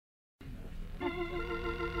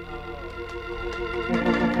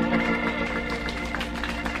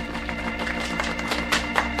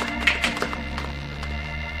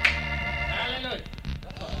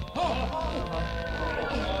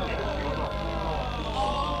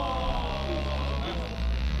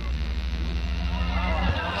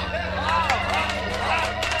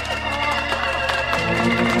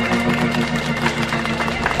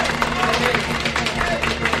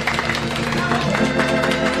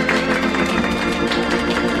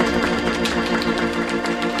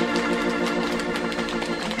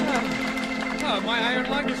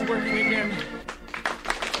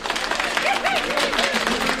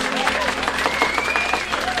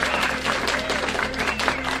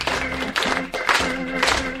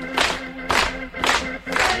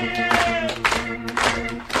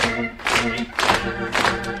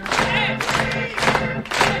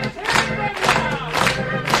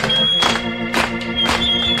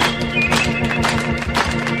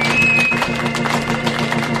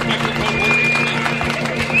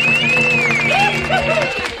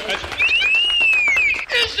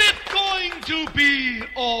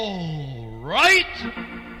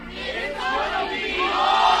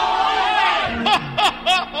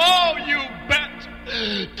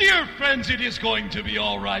Dear friends, it is going to be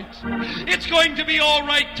all right. It's going to be all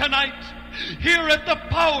right tonight, here at the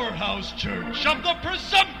Powerhouse Church of the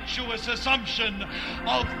Presumptuous Assumption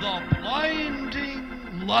of the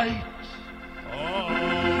Blinding Light. Oh,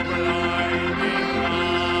 blinding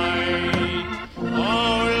light,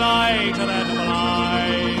 oh, light that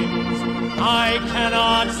blinds, I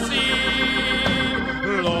cannot see,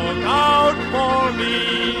 look out for me.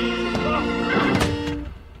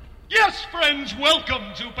 Yes, friends, welcome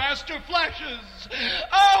to Pastor Flash's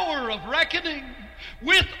Hour of Reckoning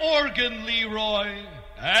with Organ Leroy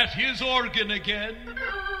at his organ again.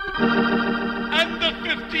 And the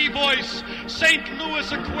 50-voice St.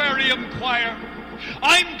 Louis Aquarium Choir.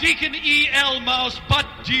 I'm Deacon E.L. Mouse, but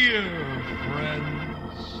dear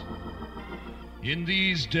friends, in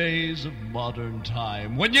these days of modern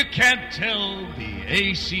time, when you can't tell the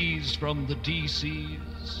ACs from the DCs,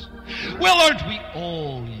 well, aren't we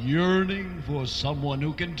all yearning for someone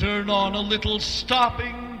who can turn on a little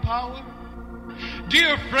stopping power?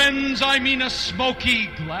 Dear friends, I mean a smoky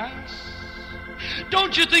glass.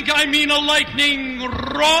 Don't you think I mean a lightning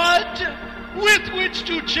rod with which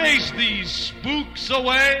to chase these spooks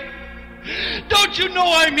away? Don't you know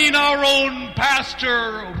I mean our own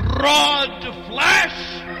Pastor Rod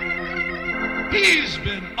Flash? He's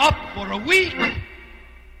been up for a week,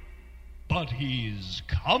 but he's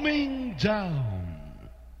coming down.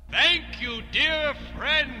 Thank you, dear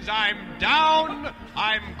friends. I'm down.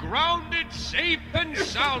 I'm grounded, safe and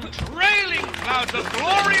sound. Trailing clouds of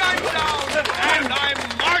glory, I'm down. And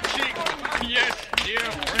I'm marching. Yes, dear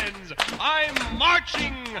friends, I'm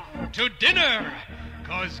marching to dinner.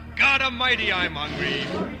 'Cause God Almighty, I'm hungry.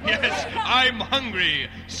 Yes, I'm hungry,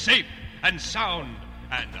 safe and sound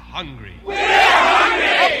and hungry. We're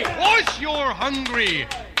hungry! Of course you're hungry.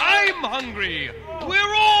 I'm hungry.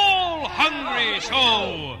 We're all hungry,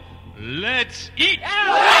 so let's eat.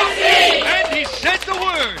 Let's eat! And he said the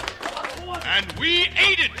word, and we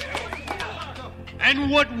ate it.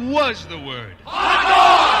 And what was the word? Hot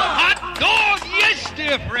dog! Hot dog, yes,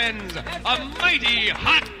 dear friends. A mighty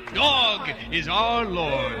hot dog is our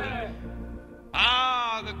Lord.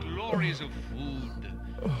 Ah, the glories of food.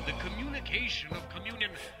 The communication of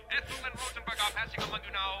communion. Ethel and Rosenberg are passing among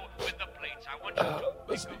you now with the plates. I want you to pick up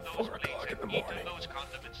those plates and eat of those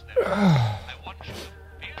condiments there. I want you to fill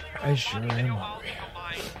your I sure bodies and am your mouths hungry. and your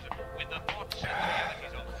minds with the thoughts and the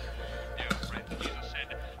realities of dear friends. Jesus said,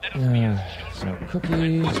 let us be as So children.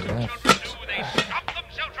 cookies What do left. children do? They stop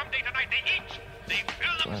themselves from day to night. They eat. They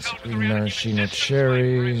fill themselves Classic with the reality maraschino of existence,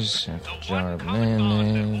 cherries, my half a friends. jar The of one common bond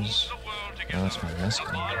that mayonnaise. holds the world together. Oh, that's my best The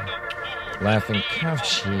one. bond of food. Laughing cow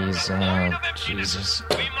cheese. Oh, Jesus.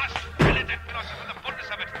 We must fill it and fill us with the fullness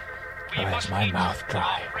of it. We Oh, must is my eat mouth of dry? our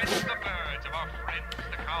friends, the birds, of our friends, the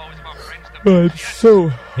cows, of our friends, the I'm birds. Yes, so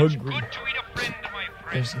it's hungry. good to eat a friend, my friend.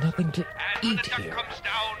 There's nothing to And when eat the duck here. comes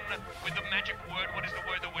down with the magic word, what is the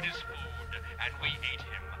word? The word is food. And we ate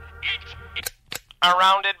him. Eat.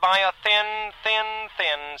 Surrounded by a thin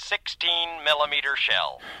 16-millimeter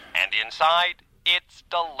shell. And inside, it's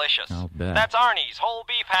delicious. I'll bet. That's Arnie's whole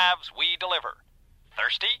beef halves we deliver.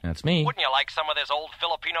 Thirsty? That's me. Wouldn't you like some of this old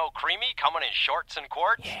Filipino creamy coming in shorts and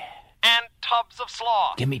quarts? Yeah. And tubs of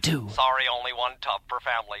slaw. Give me two. Sorry, only one tub per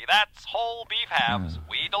family. That's whole beef halves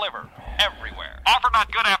we deliver everywhere. Offer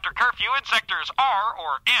not good after curfew in sectors R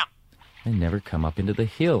or N. They never come up into the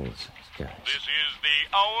hills, these guys. This is the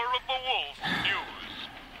Hour of the Wolf News.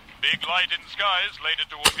 Big light in sky is slated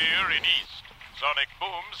to appear in east. Sonic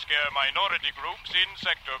booms scare minority groups in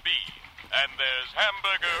Sector B. And there's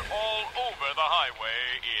hamburger all over the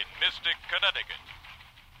highway in Mystic, Connecticut.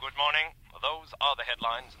 Good morning. Those are the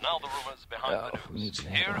headlines. Now the rumors behind who the needs news.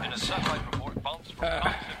 the Here in a headlines? satellite report bounced from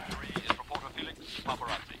Concept 3 is reporter Felix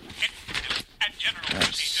Paparazzi.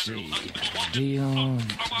 Let's see. Deal.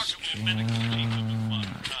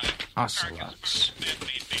 Ocelots.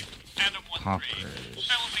 Hoppers.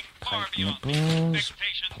 Pike nipples.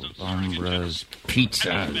 Pelumbras.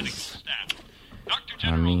 Pizzas.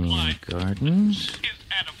 Armenian Gardens.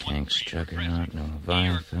 Tanks Juggernaut. No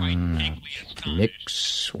Leviathan.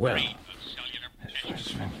 Mix. Well.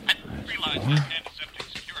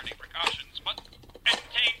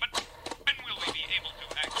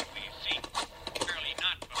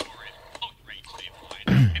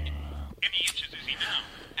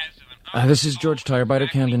 This is George Tirebiter,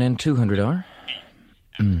 Camden N200R.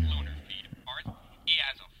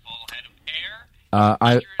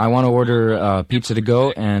 I want to order pizza to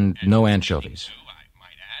go and no anchovies.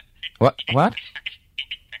 What?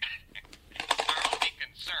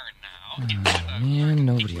 Man,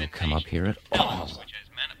 nobody will come up here at all.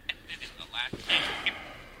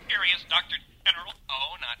 Arius, Dr. General.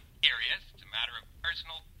 Oh, not Arius. It's a matter of personal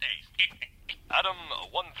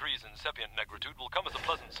degrees in sapient negritude will come as a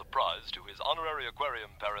pleasant surprise to his honorary aquarium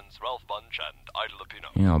parents, Ralph Bunch and Ida Lupino.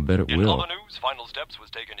 Yeah, I'll bet it In will. other news, final steps was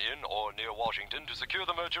taken in or near Washington to secure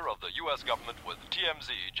the merger of the U.S. government with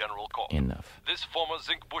TMZ General Corp. Enough. This former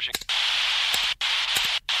zinc bushing...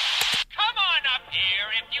 Come on up here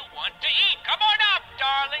if you want to eat. Come on up,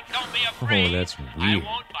 darling. Don't be afraid. Oh, that's I weird.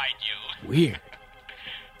 won't bite you. Weird.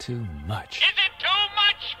 Too much. Is it too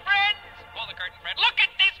much, friends? Pull the curtain, Fred. Look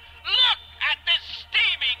at this. Look at this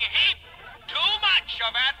steaming heap. Too much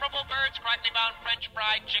of admirable birds, crackly bound French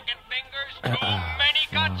fried chicken fingers. Too many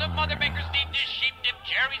cuts of Mother Baker's deep dish sheep dip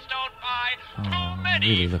cherry stone pie. Too many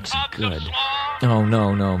really looks tubs good. of slaw. Oh,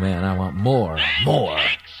 no, man. I want more. Then More.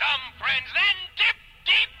 take some, friends. Then dip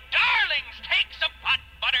deep, darlings. Take some hot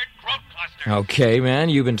buttered throat clusters. Okay, man,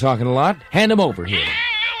 you've been talking a lot. Hand them over here. Here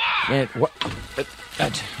you are. Man, what?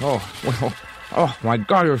 Oh, my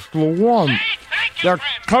God, they're so warm. Say thank you, They're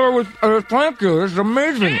friends. covered with, thank you, this is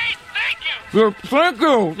amazing. Say thank you. Thank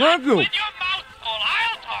you. With your mouth full,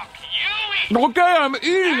 I'll talk. You eat. Okay, I'm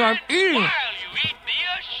eating. While you eat, be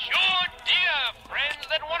assured, dear friends,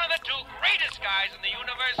 that one of the two greatest guys in the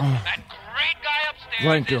universe, that great guy upstairs,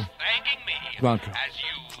 Thank you. is thanking me. Thank you. As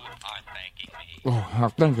you are thanking me. Oh,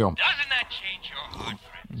 thank you. Doesn't that change your heart,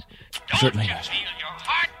 friends? Don't Certainly you does. feel your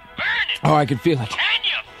heart burning? Oh, I can feel it. Can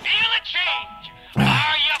you feel a change?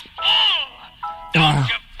 Are you full? Don't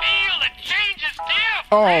you feel the changes, dear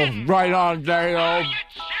Oh, friends? right on, Dale. Are you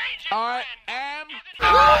changing, I friends? am.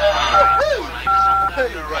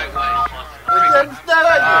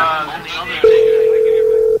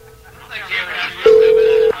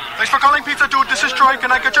 Thanks for calling Pizza Dude. This is Troy.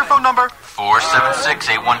 Can I get your phone number?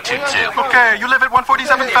 476-8122. Okay, you live at 147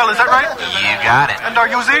 Fell, is that right? You got it. And are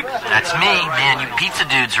you Zeke? That's me, man. You pizza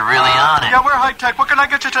dudes are really on it. Yeah, we're high tech. What can I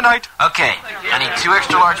get you tonight? Okay, I need 2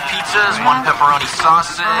 extra large pizzas, 1 pepperoni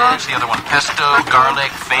sausage, the other one pesto,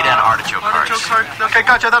 garlic, feta, and artichoke Artichoke hearts. heart. Okay,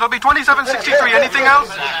 gotcha. That'll be $27.63. Anything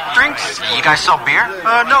else? Drinks? You guys sell beer?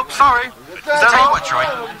 Nope, sorry. Is that Tell you all? what, Troy.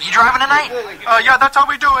 You driving tonight? Yeah, that's how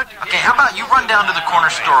we do it. Okay, how about you run down to the corner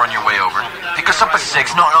store on your way over? Pick us up a 6,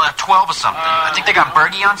 no, a 12 or something. I think they got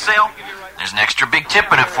Bergie on sale. There's an extra big tip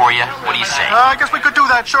in it for you. What do you say? I guess we could do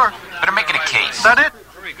that, sure. Better make it a case. Is that it?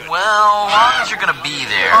 Well, as long as you're gonna be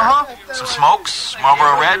there. Uh-huh. Some smokes,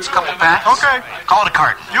 Marlboro Reds, couple packs. Okay. Call it a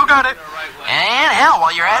carton. You got it. And hell, while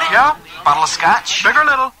you're at it, Yeah? bottle of scotch. Big or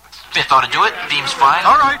little? Fifth ought to do it. Deem's fine.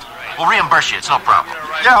 All right. We'll reimburse you. It's no problem.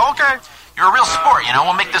 Yeah, okay. You're a real sport, you know.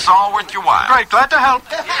 We'll make this all worth your while. Great, glad to help.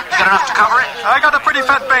 You got enough to cover it? I got a pretty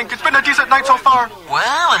fat bank. It's been a decent night so far.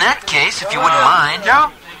 Well, in that case, if you wouldn't mind. Yeah?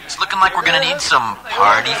 It's looking like we're gonna need some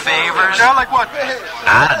party favors. Yeah, like what?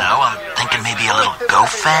 I don't know. I'm thinking maybe a little go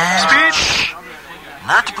fast. Speed?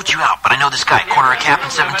 Not to put you out, but I know this guy, corner of Cap and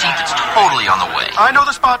 17th. It's totally on the way. I know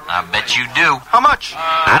the spot. I bet you do. How much?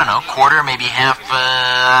 I don't know, quarter, maybe half,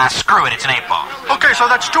 screw it, it's an 8-ball. Okay, so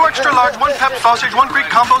that's 2 extra large, 1 pep sausage, 1 Greek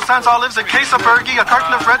combo, sans olives, a case of Bergie, a carton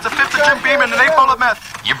of Reds, a 5th of Jim Beam, and an 8 ball of meth.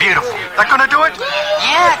 You're beautiful. That gonna do it?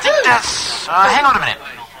 Yeah, I think that's... hang on a minute.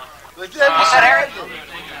 What's that, Harry?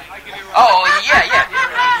 Oh, yeah.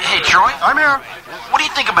 Hey, Troy, I'm here. what do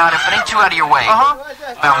you think about, if it ain't too out of your way? Uh-huh.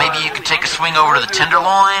 About maybe you could take a swing over to the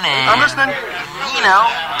Tenderloin and... I'm listening. You know,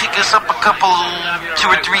 pick us up a couple, 2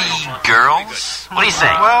 or 3 girls? What do you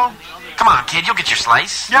say? Well, Come on, kid, you'll get your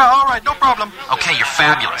slice. yeah, all right, no problem. Okay, you're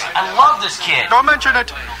fabulous. I love this kid. Don't mention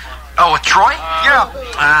it. Oh, with Troy? Yeah,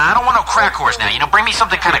 I don't want no crack horse now. You know, bring me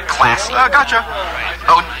something kind of classy. gotcha.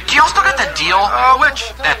 Oh, do y'all still got that deal?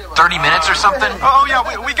 Which? That 30 minutes or something? Oh, yeah,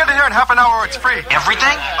 we get it here in half an hour. It's free.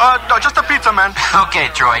 Everything? No, just a pizza, man. Okay,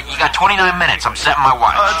 Troy, you got 29 minutes. I'm setting my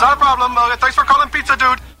watch. It's not a problem. Thanks for calling Pizza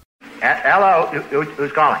Dude. Hello,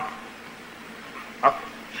 who's calling? Oh,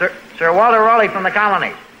 Sir Walter Raleigh from the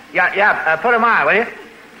colonies. Yeah, put him on, will you?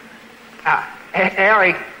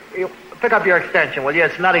 Harry, you pick up your extension, will you?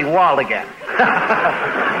 It's Nutty Walt again.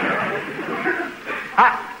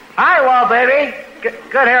 Hi, Walt, baby.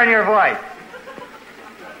 Good hearing your voice.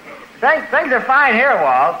 Things are fine here,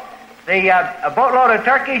 Walt. The a boatload of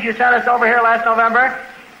turkeys you sent us over here last November,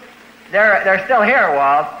 they're still here,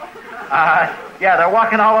 Walt. Yeah, they're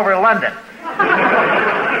walking all over London.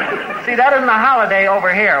 See, that isn't a holiday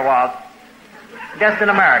over here, Walt. Just in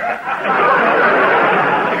America.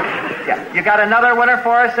 Yeah, you got another winner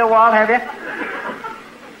for us, Walt, have you?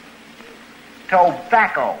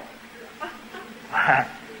 Tobacco.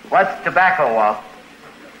 What's tobacco, Walt?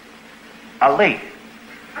 A leaf.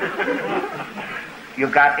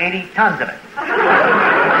 You've got 80 tons of it.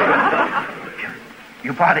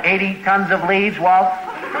 You bought 80 tons of leaves, Walt?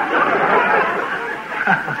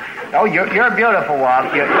 Oh, you're beautiful,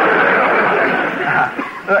 Walt.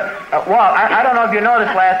 Walt, I don't know if you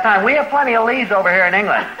noticed last time. We have plenty of leaves over here in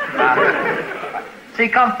England. See,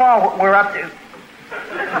 come fall, we're up to...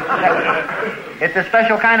 It's a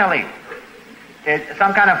special kind of leaf. It's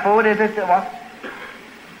some kind of food, is it, Walt?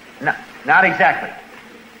 No, not exactly.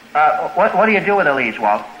 What do you do with the leaves,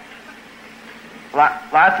 Walt?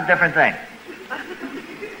 Lots of different things.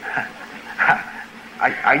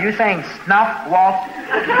 Are you saying snuff, Walt?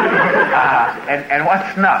 And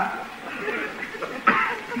what's snuff?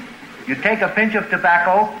 You take a pinch of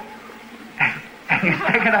tobacco and you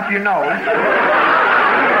stick it up your nose,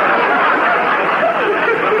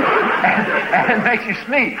 and it makes you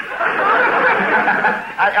sneeze.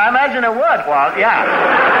 I imagine it would, Walt. Yeah.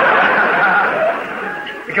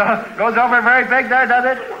 It goes over very big there, does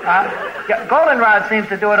it? Yeah, goldenrod seems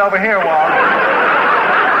to do it over here, Walt.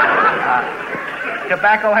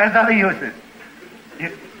 Tobacco has other uses.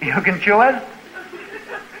 You can chew it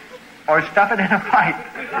or stuff it in a pipe.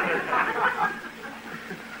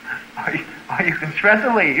 Or you can shred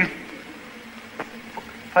the leaves,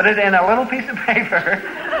 put it in a little piece of paper,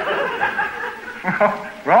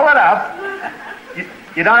 roll it up.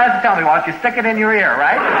 You don't have to tell me, Walt. You stick it in your ear,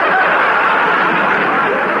 right?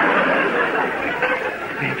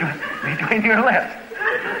 Between your lips.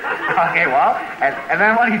 Okay, Walt. And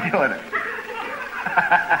then what do you do with it?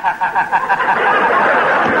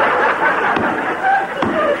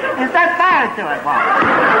 Is that fire to it, Walt?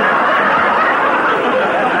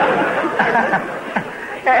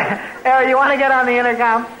 Harry, you want to get on the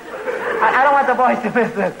intercom? I don't want the boys to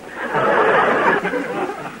miss this.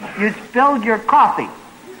 You spilled your coffee.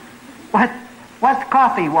 What's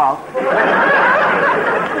coffee, Walt?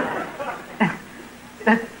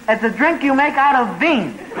 It's a drink you make out of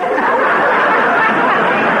beans.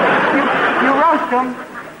 You roast them,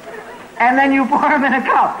 and then you pour them in a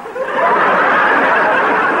cup.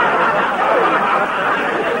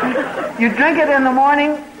 You drink it in the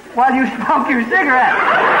morning while you smoke your cigarette.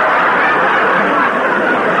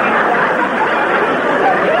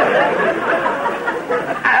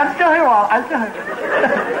 I'm still here, Walt. I'm still here.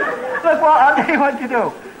 Look, Walt, I'll tell you what you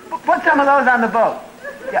do. Put some of those on the boat.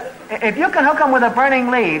 Yeah. If you can hook them with a burning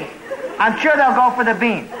leaf, I'm sure they'll go for the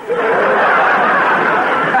beans.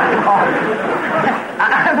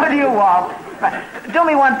 I'm with you, Walt. Do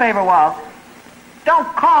me one favor, Walt. Don't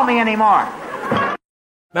call me anymore.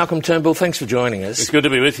 Malcolm Turnbull, thanks for joining us. It's good to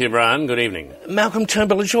be with you, Brian. Good evening. Malcolm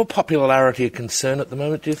Turnbull, is your popularity a concern at the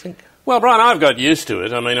moment, do you think? Well, Brian, I've got used to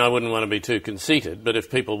it. I mean, I wouldn't want to be too conceited, but if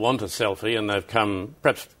people want a selfie and they've come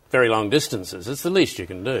perhaps very long distances, it's the least you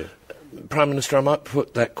can do. Prime Minister, I might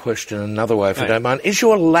put that question another way, if you don't mind. Is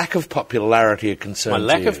your lack of popularity a concern My to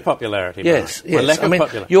lack you? of popularity, Yes, Brian. My yes. lack I of mean,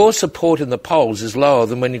 popularity. your support in the polls is lower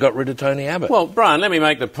than when you got rid of Tony Abbott. Well, Brian, let me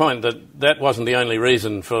make the point that wasn't the only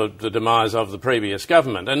reason for the demise of the previous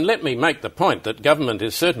government. And let me make the point that government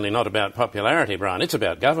is certainly not about popularity, Brian. It's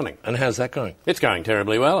about governing. And how's that going? It's going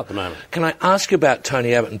terribly well at the moment. Can I ask you about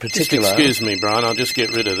Tony Abbott in particular? Just excuse me, Brian. I'll just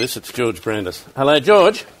get rid of this. It's George Brandis. Hello,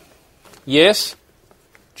 George. Yes?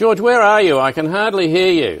 George, where are you? I can hardly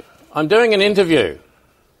hear you. I'm doing an interview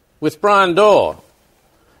with Brian Dorr.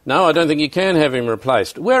 No, I don't think you can have him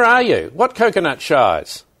replaced. Where are you? What coconut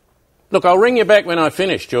shies? Look, I'll ring you back when I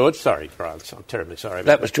finish, George. Sorry, Brian. I'm terribly sorry about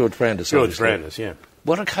that. That was George Brandis. George obviously. Brandis, yeah.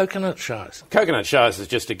 What are coconut shies? Coconut shies is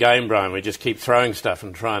just a game, Brian. We just keep throwing stuff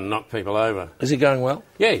and try and knock people over. Is he going well?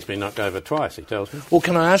 Yeah, he's been knocked over twice, he tells me. Well,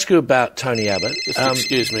 can I ask you about Tony Abbott? Just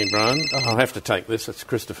excuse me, Brian. I'll have to take this. It's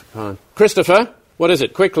Christopher Pine. Christopher, what is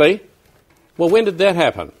it? Quickly. Well, when did that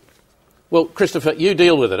happen? Well, Christopher, you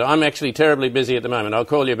deal with it. I'm actually terribly busy at the moment. I'll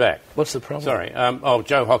call you back. What's the problem? Sorry.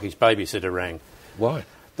 Joe Hockey's babysitter rang. Why?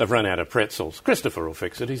 They've run out of pretzels. Christopher will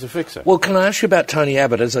fix it. He's a fixer. Well, can I ask you about Tony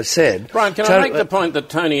Abbott? As I said... Brian, can I make the point that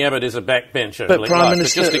Tony Abbott is a backbencher? But Prime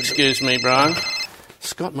Minister... Just excuse me, Brian.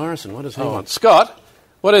 Scott Morrison, what does he want? Scott,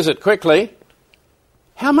 what is it? Quickly.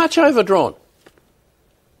 How much overdrawn?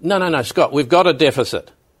 No, Scott, we've got a deficit.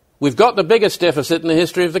 We've got the biggest deficit in the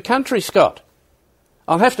history of the country, Scott.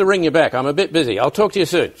 I'll have to ring you back. I'm a bit busy. I'll talk to you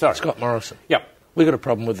soon. Sorry. Scott Morrison. Yep. We've got a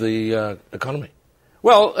problem with the economy.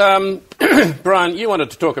 Well, Brian, you wanted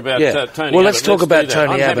to talk about Tony Abbott. Well, let's talk about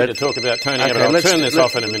Tony I'm Abbott. happy to talk about Tony Abbott. I'll turn this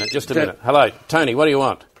off in a minute. Just a minute. Hello, Tony, what do you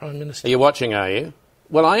want? Prime Minister. Are you watching, are you?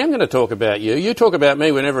 Well, I am going to talk about you. You talk about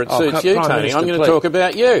me whenever it suits you, Prime Tony. Minister, I'm going to please. talk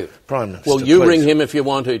about you. Prime Minister, Well, you please. ring him if you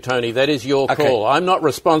want to, Tony. That is your Okay. call. I'm not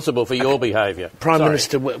responsible for your behaviour. Prime Sorry.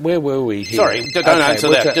 Minister, where were we here? Sorry, don't answer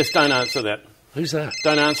that. Just don't answer that. Who's that?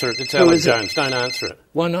 Don't answer it. It's Who Alan is it? Jones. Don't answer it.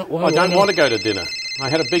 Why not? I don't want to go to dinner. I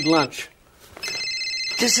had a big lunch.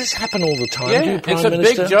 Does this happen all the time to Yeah, you, Prime it's a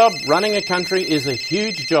Minister? big job. Running a country is a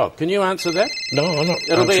huge job. Can you answer that? No, I'm not.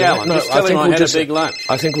 It'll be answering Alan. that. No, Just tell him I we'll had a big lunch.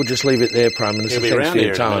 I think we'll just leave it there, Prime Minister. He'll be Thanks around for your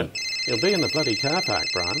here in a time. minute. He'll be in the bloody car park,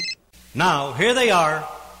 Brian. Now, here they are,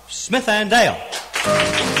 Smith and Dale.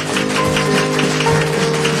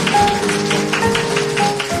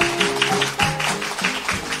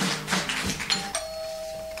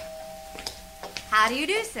 How do you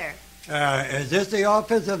do, sir? Is this the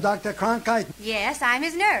office of Dr. Cronkite? Yes, I'm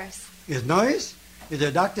his nurse. His nurse? Is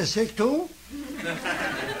the doctor sick too?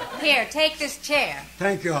 Here, take this chair.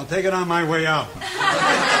 Thank you. I'll take it on my way out.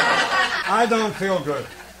 I don't feel good.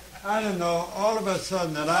 I don't know. All of a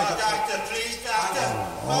sudden that I got... Doctor, please, doctor.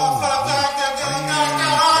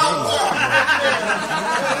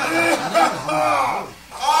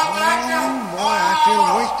 Boy, I feel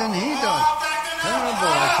worse than he does.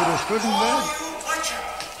 Terrible. I should have stood in bed.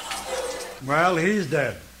 Well, he's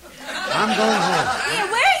dead. I'm going home. Here,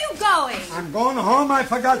 where are you going? I'm going home. I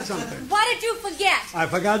forgot something. What did you forget? I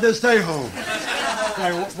forgot to stay home.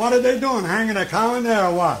 Hey, what are they doing? Hanging a cow in there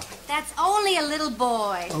or what? That's only a little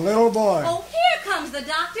boy. A little boy. Oh, here comes the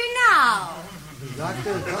doctor now. The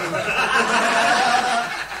doctor's coming.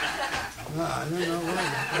 I don't know what.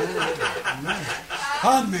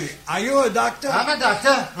 Pardon me. Are you a doctor? I'm a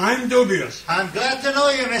doctor. I'm dubious. I'm glad to know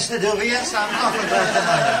you, Mr. Dubious. I'm awfully glad to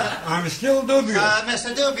know you. I'm still dubious.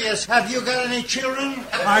 Mr. Dubious, have you got any children?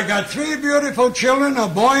 I got 3 beautiful children, a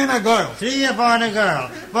boy and a girl. 3, a boy and a girl.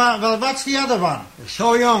 Well, what's the other one?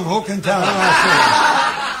 So young, who can tell?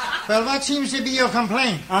 Well, what seems to be your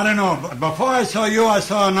complaint? I don't know. But before I saw you, I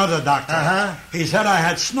saw another doctor. Uh-huh. He said I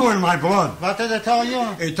had snoo in my blood. What did they tell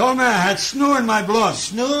you? He told me I had snoo in my blood.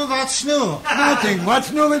 Snoo? What's snoo? Nothing.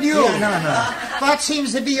 What's new with you? Yeah, no. What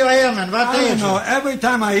seems to be your ailment? What I don't know. Every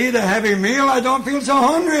time I eat a heavy meal, I don't feel so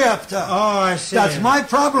hungry after. Oh, I see. That's my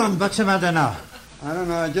problem. What's the matter now? I don't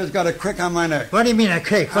know. I just got a crick on my neck. What do you mean a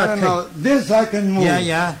crick? What I don't crick? know. This I can move.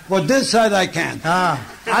 Yeah. But this side I can't. Ah.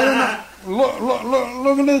 I don't know.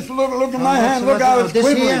 Look at this. Look at my hand. Look how it's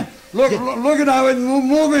quivering. Look at how it's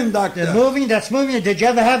moving, doctor. It's moving? That's moving. Did you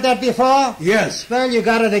ever have that before? Yes. Well, you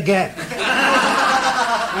got it again.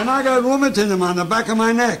 And I got rheumatism on the back of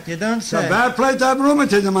my neck. You don't say. The bad place, I have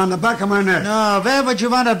rheumatism on the back of my neck. No, where would you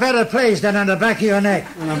want a better place than on the back of your neck?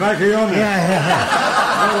 On the back of your neck?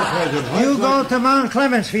 Yeah. You go to Mount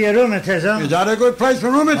Clemens for your rheumatism. Is that a good place for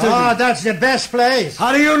rheumatism? Oh, that's the best place.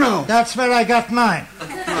 How do you know? That's where I got mine. My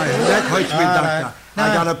neck hurts me, doctor.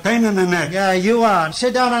 I got a pain in the neck. Yeah, you are.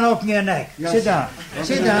 Sit down and open your neck. Yes, Sit down.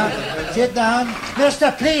 Sit down. Sit down. Mister,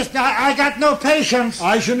 please, I got no patience.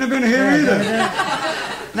 I shouldn't have been here either.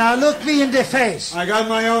 Now look me in the face. I got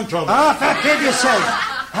my own trouble. Oh, for pity's sake.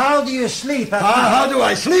 How do you sleep at night? How do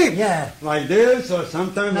I sleep? Yeah. Like this or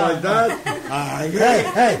sometimes like that?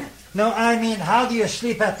 Hey. No, I mean, how do you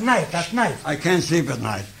sleep at night? I can't sleep at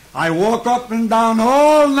night. I walk up and down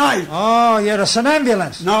all night. Oh, you're a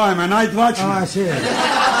somnambulance. No, I'm a night watchman. Oh, I see.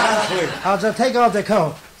 I'll just take off the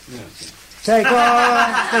coat. Yes. Take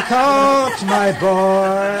off the coat, my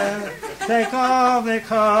boy. Take off the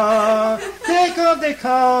coat. Take off the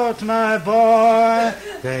coat, my boy.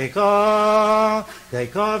 Take off the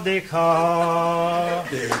coat.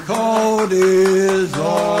 The coat is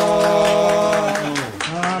off.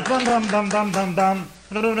 Bum, bum, bum, bum, bum, bum.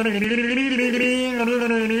 Holding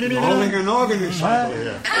an organ recital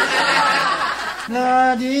here.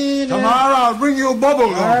 La-dee-dee. Tomorrow I'll bring you bubble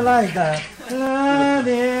gum. I like that.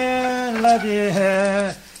 La-dee, la-dee,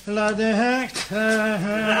 la-dee.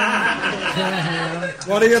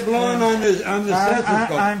 What are you blowing on the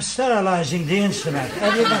stethoscope? I'm sterilizing the instrument.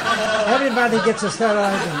 Everybody gets a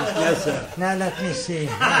sterilizer. Yes, sir. Now let me see.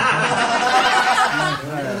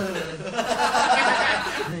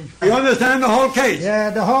 You understand the whole case?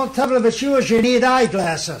 Yeah, the whole trouble with you is you need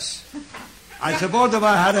eyeglasses. I suppose if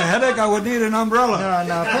I had a headache, I would need an umbrella.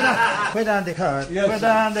 No, put on the coat. Yes, put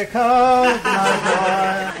sir. on the coat, my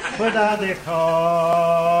boy. Put on the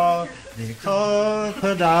coat. The coat,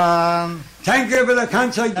 put on. Thank you for the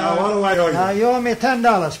concert. Now, what do I owe you? Now, you owe me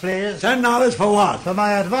 $10, please. $10 for what? For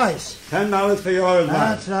my advice. $10 for your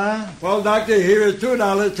advice. That's right. Well, doctor, here is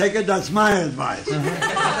 $2. Take it. That's my advice.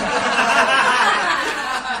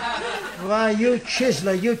 Why, you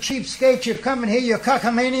chiseler, you cheapskate, you've come in here, you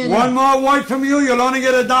cockamanian. One more word from you, you'll only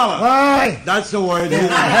get $1. Why? That's the word.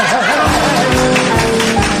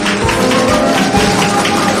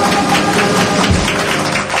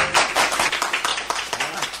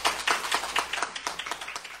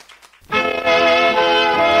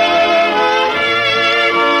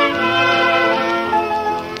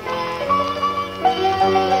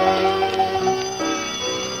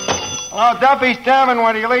 Duffy's Tavern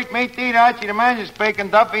where you'll eat meat to eat. Archie the manager speaking.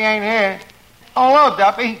 Duffy ain't here. Oh, hello,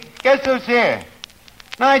 Duffy. Guess who's here?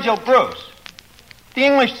 Nigel Bruce. The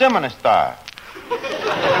English cinema star.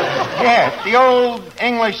 Yeah, it's the old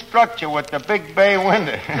English structure with the big bay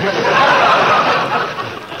window.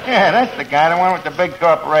 Yeah, that's the guy, the one with the big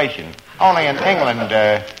corporation. Only in England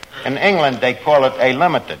they call it a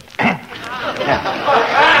limited.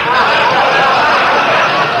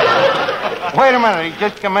 Wait a minute, he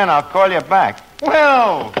just come in. I'll call you back.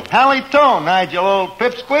 Well, Hally Tone, Nigel, old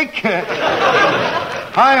pipsqueak.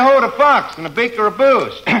 Hi-ho to Fox and a beaker of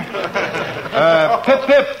booze.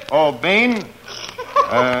 Pip-pip, old bean.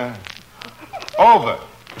 Over.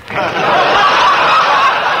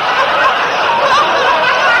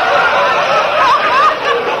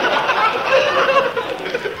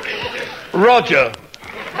 Roger.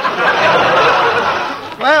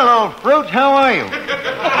 Well, old fruit, how are you?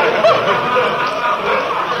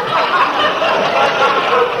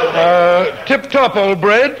 Tip-top, old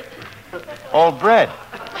bread. Old bread.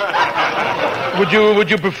 Would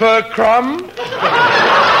you prefer crumb?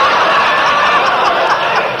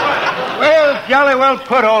 Well, jolly well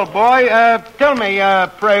put, old boy. Tell me,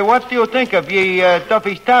 pray, what do you think of ye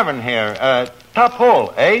Duffy's Tavern here? Top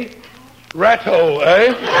hole, eh? Rat hole,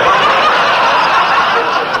 eh?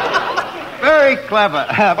 Very clever.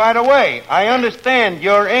 By the way, I understand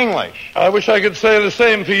you're English. I wish I could say the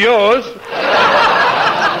same for yours.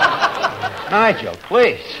 Nigel,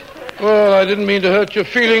 please. Well, I didn't mean to hurt your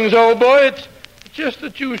feelings, old boy. It's just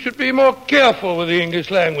that you should be more careful with the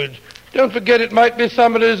English language. Don't forget it might be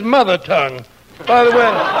somebody's mother tongue. By the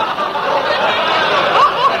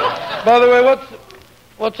way,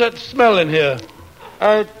 what's that smell in here?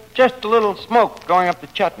 Just a little smoke going up the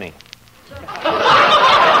chutney.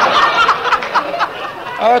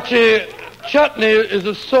 Archie, chutney is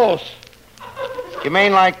a sauce. You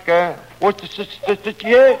mean like,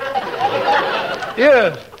 Worcestershire?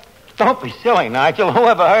 Yes. Don't be silly, Nigel. Who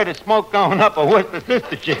ever heard of smoke going up a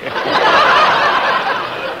Worcestershire?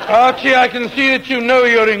 Archie, I can see that you know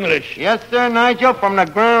your English. Yes, sir, Nigel, from the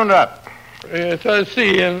ground up. Yes, I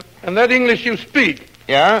see. And that English you speak?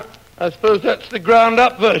 Yeah? I suppose that's the ground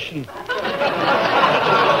up version.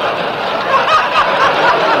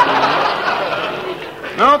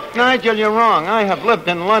 Nope, Nigel, you're wrong. I have lived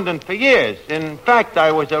in London for years. In fact,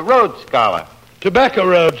 I was a Rhodes Scholar. Tobacco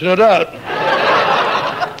roads, no doubt.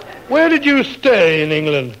 Where did you stay in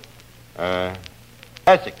England?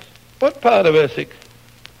 Essex. What part of Essex?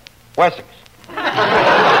 Wessex.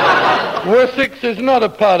 Wessex is not a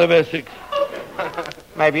part of Essex.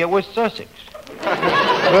 Maybe it was Sussex.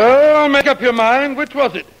 Well, make up your mind. Which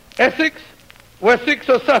was it? Essex, Wessex,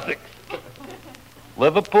 or Sussex?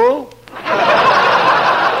 Liverpool?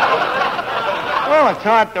 Well, it's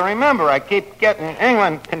hard to remember. I keep getting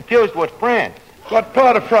England confused with France. What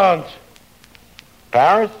part of France?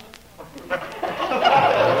 Paris?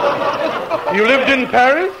 You lived in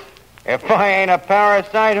Paris? If I ain't a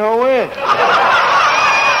parasite, who is?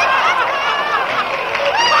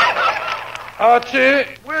 Archie,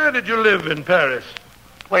 where did you live in Paris?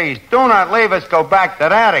 Please, do not leave us go back to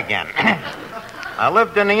that again. I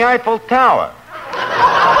lived in the Eiffel Tower.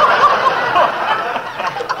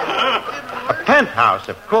 A penthouse,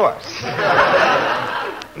 of course.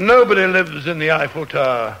 Nobody lives in the Eiffel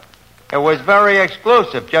Tower. It was very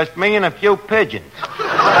exclusive, just me and a few pigeons.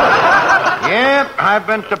 Yep, I've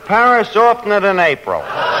been to Paris oftener than April.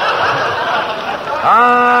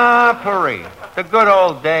 Ah, Paris. The good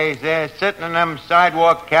old days there, sitting in them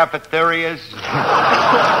sidewalk cafeterias,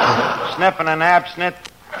 sniffing an absinthe.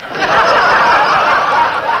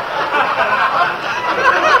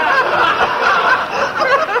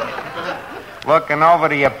 Looking over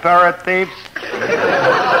the aperitifs,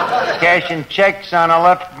 cashing checks on the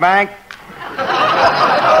left bank.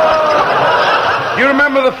 You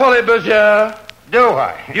remember the Folie Bergère? Do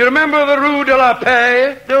I? You remember the Rue de la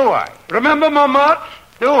Paix? Do I? Remember Montmartre?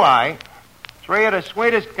 Do I? Three of the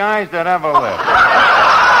sweetest guys that ever lived.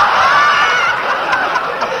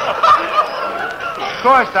 Of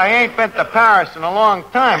course, I ain't been to Paris in a long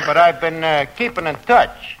time, but I've been keeping in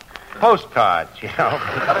touch. Postcards, you know.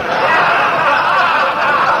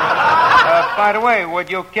 By the way, would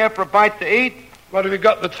you care for a bite to eat? What have you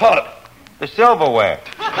got that's hot? The silverware.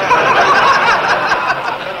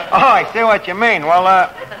 Oh, I see what you mean. Well,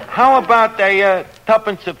 how about a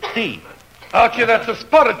tuppence of tea? Archie, that's a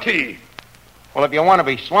spot of tea. Well, if you want to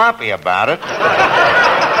be sloppy about it.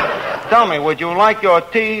 Tell me, would you like your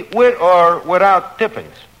tea with or without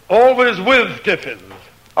tiffins? Always with tiffins.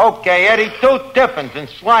 Okay, Eddie, 2 tiffins and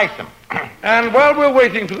slice them. And while we're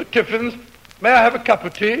waiting for the tiffins, May I have a cup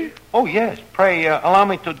of tea? Oh, yes. Pray, allow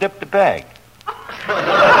me to dip the bag.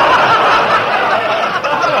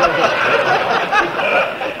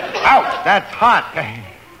 Ouch, that's hot.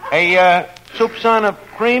 A soup's on of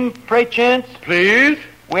cream, pray chance? Please?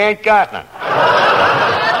 We ain't got none.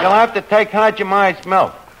 You'll have to take Hajimai's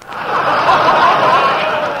milk.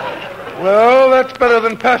 Well, that's better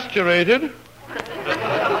than pasturated.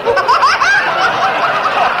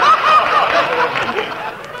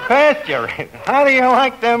 Pasturated? How do you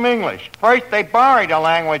like them English? First they borrow the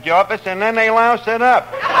language office, and then they louse it up.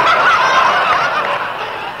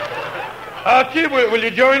 Archie, will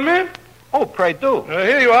you join me? Oh, pray do.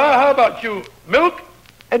 Here you are. How about you? Milk?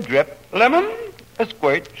 A drip. Lemon? A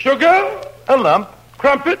squirt. Sugar? A lump.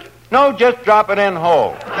 Crumpet? No, just drop it in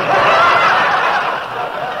whole.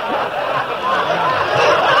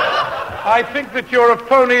 I think that you're a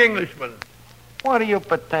phony Englishman. What are you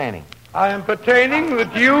pertaining? I am pertaining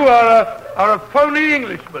that you are a phony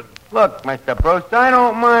Englishman. Look, Mr. Bruce, I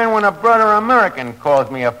don't mind when a brother American calls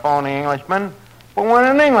me a phony Englishman. But when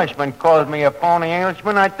an Englishman calls me a phony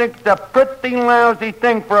Englishman, I think it's a pretty lousy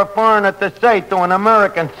thing for a foreigner to say to an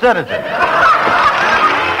American citizen.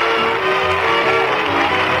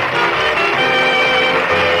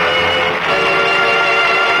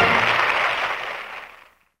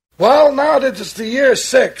 Well, now that it's the year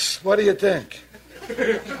 6, what do you think?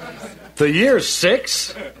 The year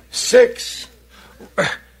 6? 6.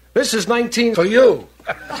 This is 19... For you.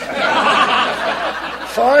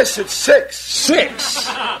 For us, it's 6. 6?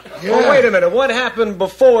 Yeah. Well, wait a minute. What happened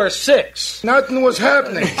before 6? Nothing was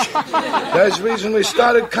happening. That's the reason we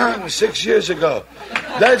started counting 6 years ago.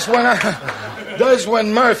 That's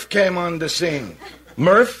when Murph came on the scene.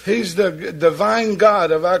 Murph? He's the divine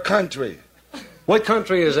god of our country. What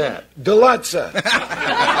country is that? Delatza.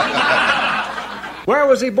 Where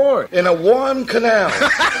was he born? In a warm canal.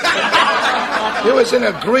 He was in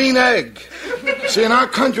a green egg. See, in our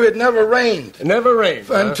country, it never rained. It never rained.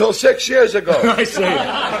 Until 6 years ago. I see.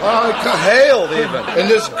 It hailed even. And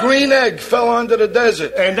this green egg fell onto the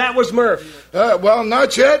desert. And that was Murph? Well,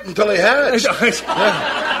 not yet, until he hatched.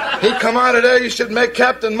 He'd come out of there, you should make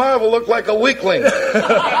Captain Marvel look like a weakling.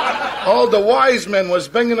 All the wise men was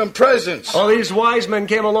bringing him presents. All these wise men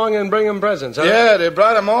came along and bring him presents, huh? Yeah, they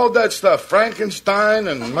brought him all that stuff. Frankenstein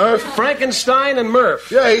and Murph. Frankenstein and Murph?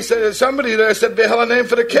 Yeah, he said, somebody there said be hell a name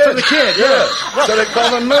for the kid. For the kid, yeah. So they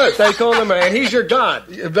called him Murph. They called him Murph, and he's your god.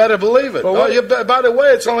 You better believe it. Well, by the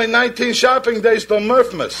way, it's only 19 shopping days till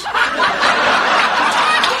Murphmas.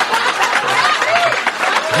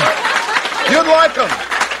 You'd like him.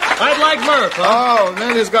 I'd like Murph, huh? Oh,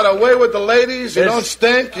 man, he's got a way with the ladies. He don't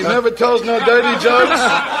stink. He never tells no dirty jokes.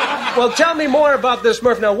 Well, tell me more about this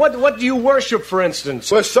Murph. Now, what do you worship, for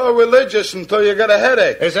instance? We're so religious until you get a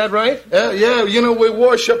headache. Is that right? Yeah, you know, we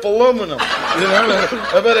worship aluminum. You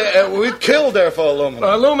know, we killed there for aluminum.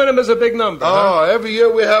 Aluminum is a big number. Oh, every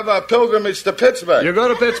year we have our pilgrimage to Pittsburgh. You go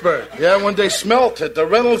to Pittsburgh? Yeah, when they smelt at the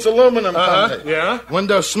Reynolds Aluminum Company. Yeah? When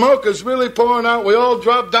the smoke is really pouring out, we all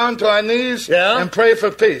drop down to our knees and pray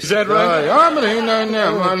for peace. Is that right?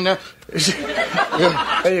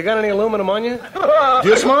 Hey, you got any aluminum on you? Do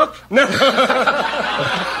you smoke? No.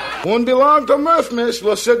 Won't be long till Murphmas.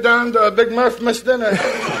 We'll sit down to a big Murphmas dinner.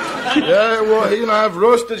 Yeah, well, have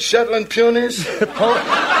roasted Shetland ponies.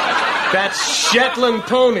 That's Shetland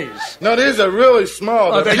ponies. No, these are really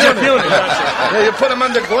small. Oh, they're puny. Yeah, you put them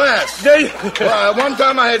under glass. Well, one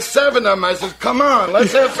time I had 7 of them. I said, come on,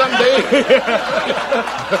 let's have something to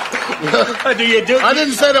eat. Do you do? I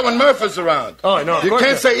didn't say that when Murph was around. Oh, no, you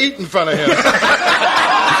can't say eat in front of him.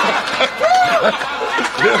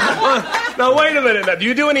 Now, wait a minute. Now, do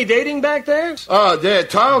you do any dating back there? Oh, they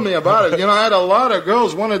told me about it. You know, I had a lot of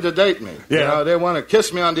girls wanted to date me. Yeah. You know, they want to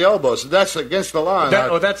kiss me on the elbows. That's against the law.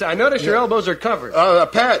 I noticed your elbows are covered. A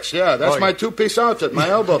patch, yeah. That's my 2-piece outfit, my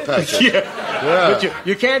elbow patch. Yeah. But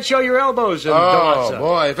you can't show your elbows in Delatza.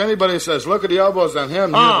 Boy, if anybody says, look at the elbows on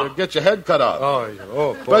him, you'll get your head cut off.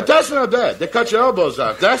 Oh, boy. But that's not bad. They cut your elbows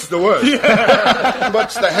off. That's the worst.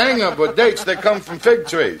 What's the hang-up with dates? They come from fig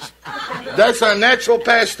trees. That's our natural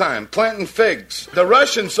pastime, planting figs. The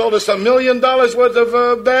Russians sold us $1 million worth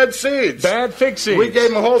of bad seeds. Bad fig seeds. We gave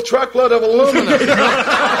them a whole truckload of aluminum.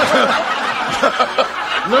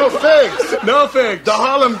 No figs. No figs. The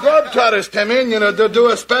Harlem Globetrotters came in, to do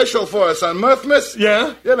a special for us on Murphmas.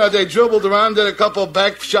 Yeah. They dribbled around, did a couple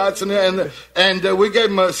back shots, and we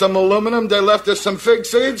gave them some aluminum. They left us some fig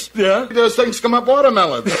seeds. Yeah. Those things come up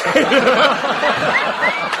watermelons.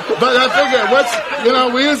 But I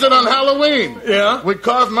figure, we use it on Halloween. Yeah. We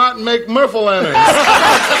carve them out and make Murphalanterns.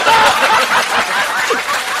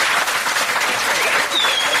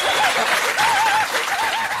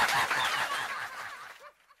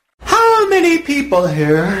 people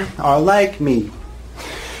here are like me.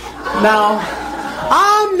 Now,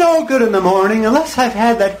 I'm no good in the morning unless I've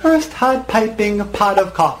had that first hot piping pot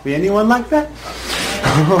of coffee. Anyone like that?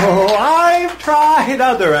 Oh, I've tried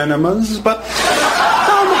other enemas, but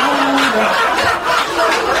somehow...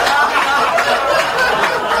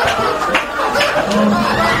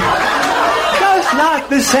 just not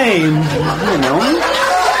the same, you know.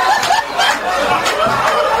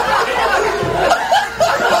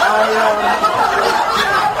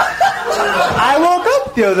 I woke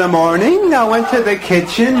up the other morning. I went to the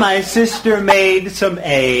kitchen. My sister made some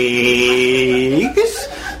eggs,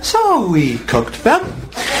 so we cooked them.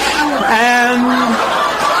 And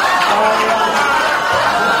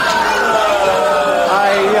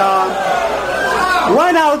I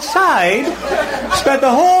went outside, spent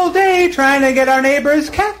the whole day trying to get our neighbor's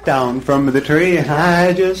cat down from the tree.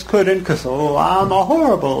 I just couldn't because, I'm a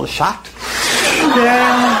horrible shot.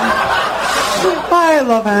 Yeah. I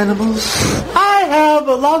love animals. I have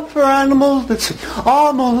a love for animals that's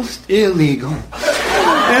almost illegal.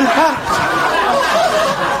 In fact,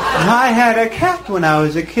 I had a cat when I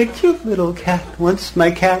was a kid, cute little cat. Once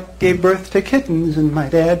my cat gave birth to kittens, and my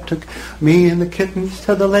dad took me and the kittens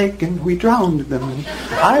to the lake, and we drowned them. And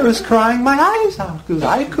I was crying my eyes out because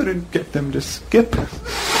I couldn't get them to skip.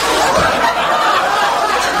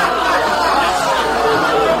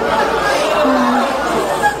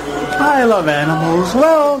 I love animals.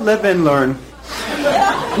 Well, live and learn.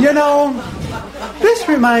 You know, this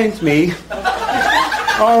reminds me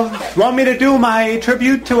of... Want me to do my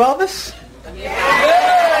tribute to Elvis?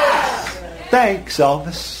 Yes! Thanks,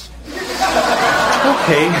 Elvis.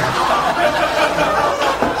 Okay.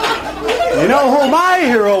 You know who my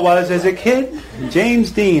hero was as a kid?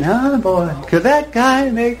 James Dean, huh, boy? Could that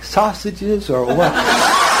guy make sausages or what?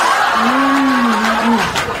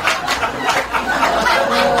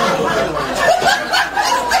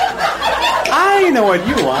 I know what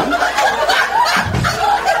you want.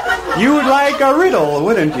 You'd like a riddle,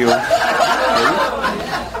 wouldn't you?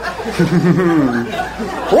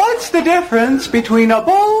 What's the difference between a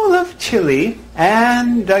bowl of chili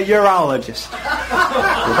and a urologist?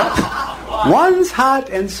 One's hot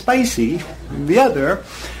and spicy, the other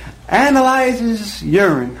analyzes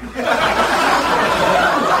urine.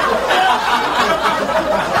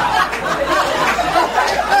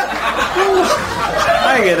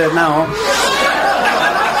 I get it now.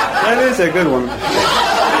 That is a good one.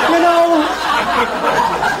 You know,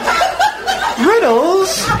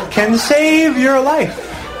 riddles can save your life.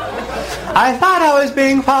 I thought I was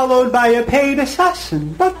being followed by a paid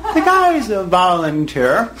assassin, but the guy's a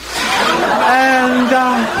volunteer. And,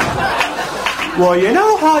 well, you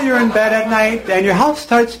know how you're in bed at night and your house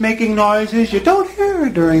starts making noises you don't hear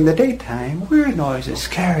during the daytime? Weird noises,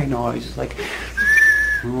 scary noises, like...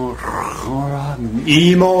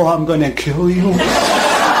 Emo, I'm gonna kill you.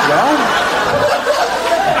 Yeah?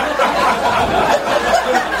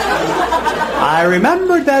 I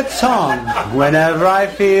remembered that song. Whenever I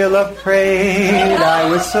feel afraid, I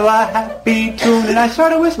whistle a happy tune, and I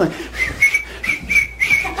started whistling.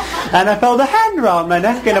 And I felt a hand around my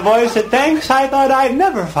neck, and a voice said, "Thanks, I thought I'd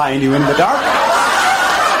never find you in the dark."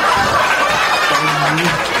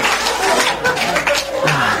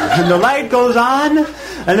 And the light goes on,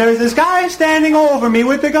 and there's this guy standing over me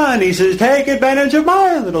with the gun. He says, "Take advantage of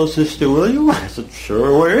my little sister, will you?" I said,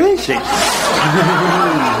 "Sure, where is she?"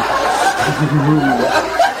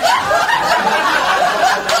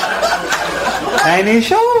 And he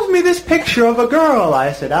shows me this picture of a girl.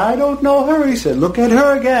 I said, "I don't know her." He said, "Look at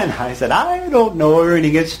her again." I said, "I don't know her." And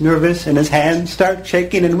he gets nervous and his hands start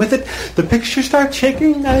shaking, and with it, the picture starts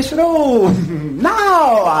shaking. I said, "Oh,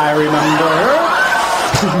 now I remember her."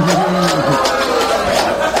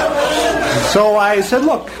 So I said,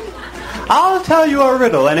 "Look, I'll tell you a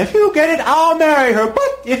riddle, and if you get it, I'll marry her.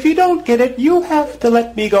 But if you don't get it, you have to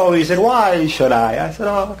let me go." He said, "Why should I?" I said,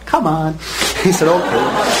 "Oh, come on." He said, "Okay,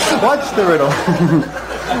 what's the riddle?"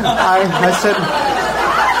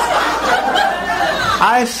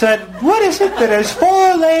 I said, "What is it that has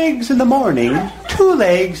 4 legs in the morning, 2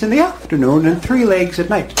 legs in the afternoon, and 3 legs at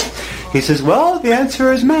night?" He says, "Well, the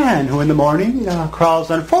answer is man, who in the morning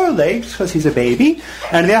crawls on 4 legs because he's a baby,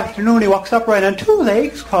 and in the afternoon he walks upright on 2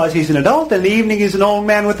 legs because he's an adult, and in the evening he's an old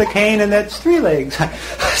man with a cane, and that's 3 legs. I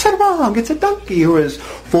said, "Wrong, it's a donkey who has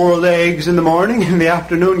 4 legs in the morning, and in the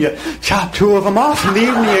afternoon you chop 2 of them off, and in the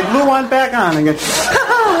evening you glue one back on again."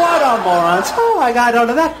 What a moron. So I got out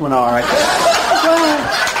of that one all right. Well,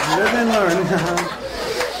 live and learn.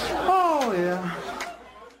 Oh, yeah.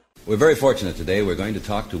 We're very fortunate today. We're going to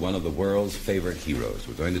talk to one of the world's favorite heroes.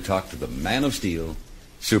 We're going to talk to the Man of Steel,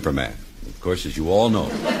 Superman. Of course, as you all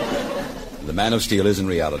know, The Man of Steel is in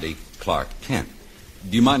reality Clark Kent.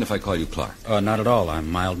 Do you mind if I call you Clark? Not at all.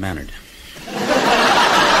 I'm mild-mannered.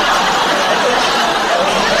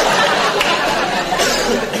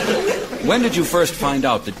 When did you first find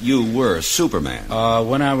out that you were Superman?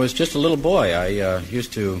 When I was just a little boy. I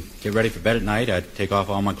used to get ready for bed at night. I'd take off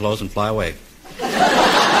all my clothes and fly away.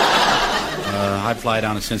 I'd fly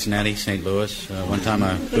down to Cincinnati, St. Louis. One time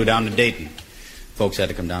I flew down to Dayton. Folks had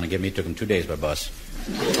to come down and get me. It took them 2 days by bus.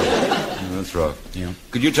 That's rough. Yeah.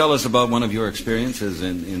 Could you tell us about one of your experiences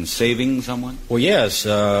in saving someone? Well, yes.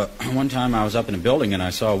 One time I was up in a building and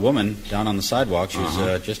I saw a woman down on the sidewalk. She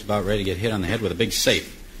was just about ready to get hit on the head with a big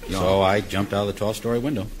safe. Yeah. So I jumped out of the 12-story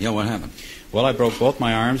window. Yeah, what happened? Well, I broke both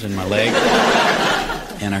my arms and my leg,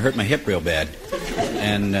 and I hurt my hip real bad.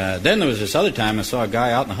 And then there was this other time I saw a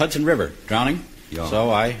guy out in the Hudson River drowning. Yeah. So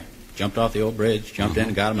I jumped off the old bridge, jumped in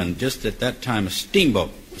and got him, and just at that time a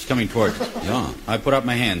steamboat was coming towards us. Yeah. I put up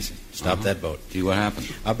my hands, stopped that boat. See what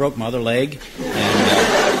happened? I broke my other leg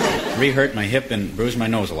and re-hurt my hip and bruised my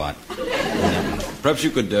nose a lot. Perhaps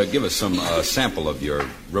you could give us some sample of your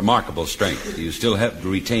remarkable strength. Do you still have to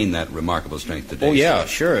retain that remarkable strength today? Oh, yeah,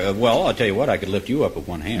 sure. Well, I'll tell you what, I could lift you up with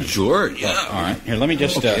one hand. Sure, yeah. All right. Here, let me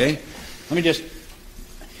just... Okay. Let me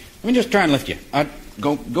just try and lift you.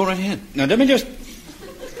 Go right ahead. Now, let me just...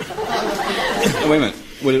 Wait a minute.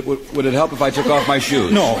 Would it help if I took off my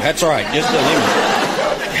shoes? No, that's all right. Just leave me.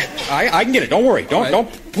 I can get it. Don't worry.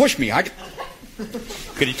 Don't push me.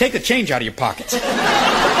 Could you take the change out of your pockets?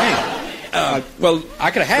 Hey. Well,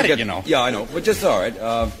 I could have had it, you know. Yeah, I know. But just all right.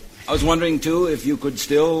 I was wondering, too, if you could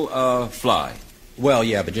still fly. Well,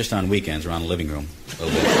 yeah, but just on weekends around the living room. A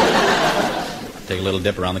little bit. Take a little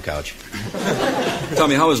dip around the couch. Tell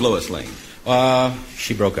me, how is Lois Lane?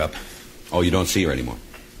 She broke up. Oh, you don't see her anymore?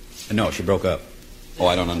 No, she broke up. Oh,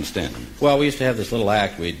 I don't understand. Well, we used to have this little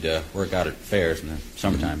act. We'd work out at fairs in the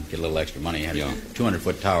summertime, get a little extra money. Had a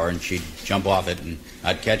 200-foot tower, and she'd jump off it, and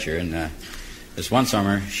I'd catch her. And this one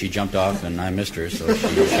summer, she jumped off, and I missed her, so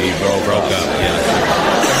she broke up. Yeah.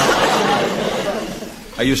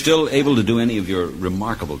 Are you still able to do any of your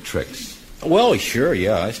remarkable tricks? Well, sure,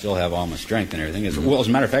 yeah. I still have all my strength and everything. Well, as a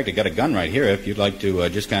matter of fact, I got a gun right here if you'd like to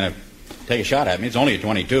just kind of take a shot at me. It's only a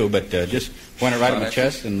 .22, but just point it right at my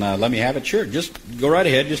chest and let me have it. Sure, just go right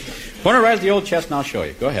ahead. Just point it right at the old chest and I'll show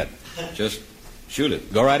you. Go ahead. Just shoot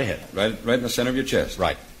it. Go right ahead. Right in the center of your chest.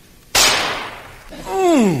 Right.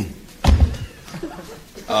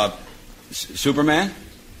 Superman?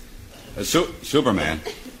 Superman?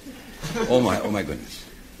 Oh my goodness.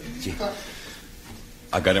 Gee.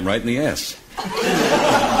 I got him right in the ass.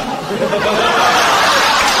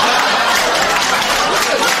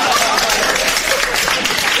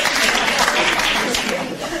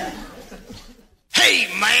 Hey,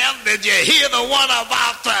 man, did you hear the one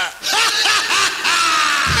about the...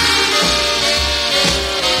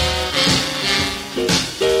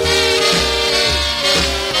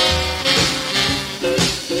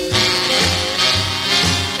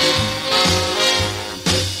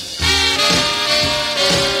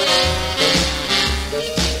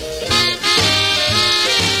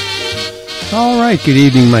 All right, good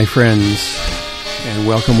evening, my friends, and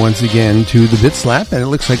welcome once again to the Bit Slap. And it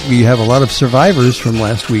looks like we have a lot of survivors from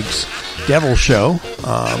last week's Devil Show,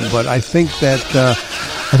 but I think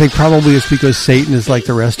probably it's because Satan is like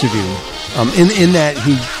the rest of you, in that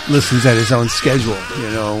he listens at his own schedule, you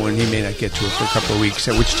know, and he may not get to it for a couple of weeks,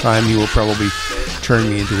 at which time he will probably turn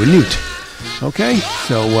me into a newt. Okay,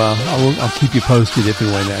 so I'll keep you posted if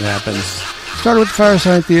and when that happens. Started with the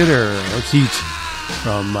Fireside Theater. Let's eat.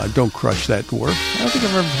 From Don't Crush That Dwarf. I don't think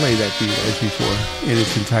I've ever played that before in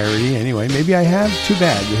its entirety. Anyway, maybe I have. Too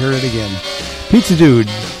bad. You heard it again. Pizza Dude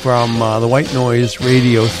from the White Noise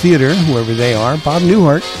Radio Theater, whoever they are. Bob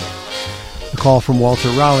Newhart. A call from Walter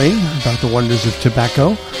Raleigh about the wonders of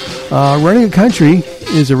tobacco. Running a country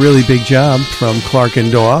is a really big job from Clark and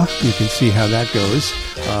Daw. You can see how that goes,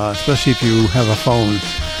 especially if you have a phone,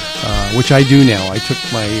 which I do now. I took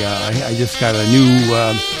my, I just got a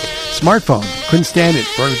new smartphone. Couldn't stand it.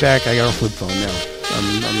 Brought it back. I got a flip phone now.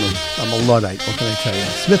 I'm a Luddite. What can I tell you?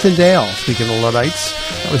 Smith and Dale. Speaking of Luddites,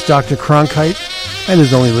 that was Dr. Cronkite and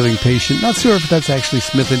his only living patient. Not sure if that's actually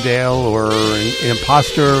Smith and Dale or an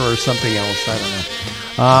imposter or something else. I don't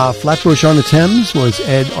know. Flatbush on the Thames was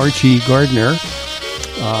Ed Archie Gardner.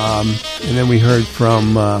 And then we heard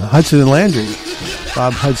from Hudson and Landry.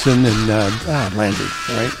 Bob Hudson and Landry,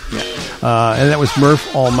 right? Yeah. And that was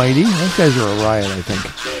Murph Almighty. Those guys are a riot, I think.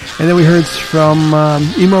 And then we heard from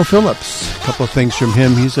Emo Phillips. A couple of things from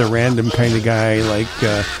him. He's a random kind of guy, like,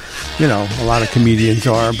 a lot of comedians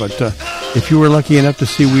are. But If you were lucky enough to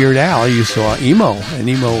see Weird Al, you saw Emo. And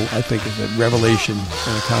Emo, I think, is a revelation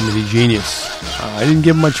and a comedy genius. I didn't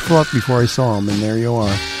give much thought before I saw him, and there you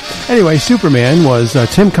are. Anyway, Superman was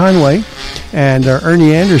Tim Conway and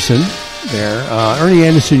Ernie Anderson there. Ernie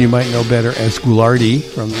Anderson you might know better as Ghoulardi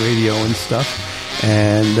from the radio and stuff.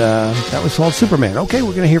 And that was called Superman. Okay,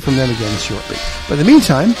 we're going to hear from them again shortly. But in the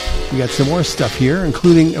meantime, we got some more stuff here,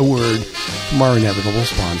 including a word from our inevitable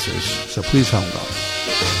sponsors. So please hold on.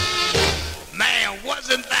 Man,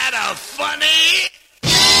 wasn't that a funny?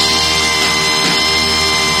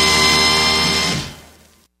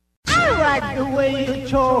 I like the way you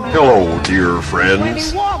talk. Hello, dear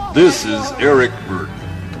friends. This is Eric Burton.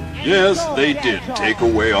 Yes, they did take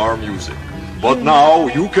away our music, but now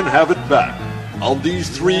you can have it back on these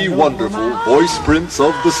 3 wonderful voice prints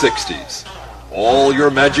of the 60s. All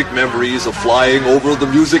your magic memories of flying over the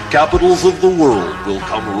music capitals of the world will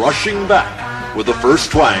come rushing back with the first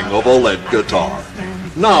twang of a lead guitar.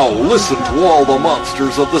 Now listen to all the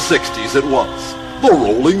monsters of the 60s at once. The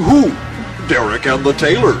Rolling Who, Derek and the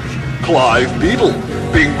Taylors, Clive Beadle,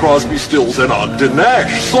 Bing Crosby, Stills and Ogden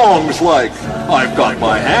Nash. Songs like I've Got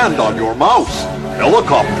My Hand on Your Mouse,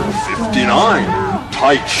 Helicopter 59,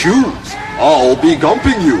 Tight Shoes, I'll Be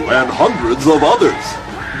Gumping You, and hundreds of others.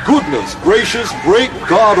 Goodness gracious, great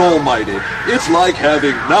God Almighty, it's like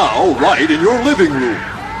having Now right in your living room.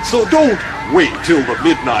 So don't wait till the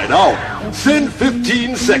midnight hour. Send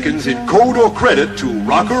 15 seconds in code or credit to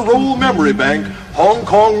Rock and Roll Memory Bank, Hong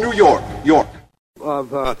Kong, New York, York.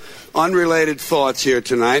 Of unrelated thoughts here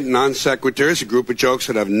tonight, non sequiturs, a group of jokes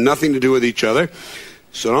that have nothing to do with each other.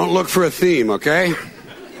 So don't look for a theme, okay?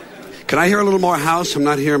 Can I hear a little more house? I'm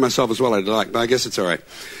not hearing myself as well as I'd like, but I guess it's all right.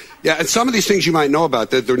 Yeah, and some of these things you might know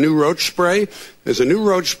about. The new roach spray. There's a new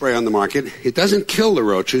roach spray on the market. It doesn't kill the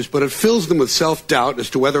roaches, but it fills them with self-doubt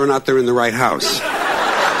as to whether or not they're in the right house.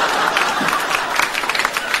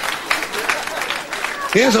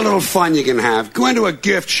 Here's a little fun you can have. Go into a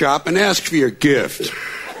gift shop and ask for your gift.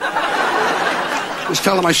 Just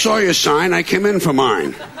tell them, I saw your sign, I came in for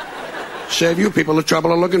mine. Save you people the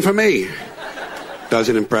trouble of looking for me.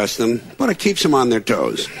 Doesn't impress them, but it keeps them on their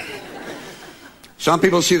toes. Some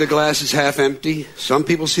people see the glass as half empty. Some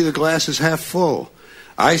people see the glass as half full.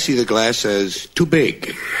 I see the glass as too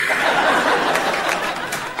big.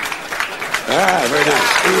 Very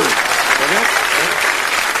nice.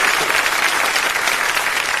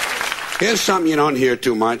 Here's something you don't hear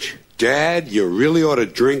too much. Dad, you really ought to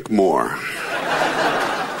drink more.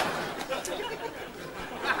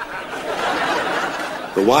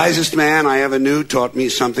 The wisest man I ever knew taught me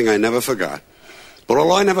something I never forgot. But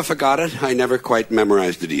although I never forgot it, I never quite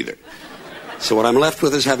memorized it either. So what I'm left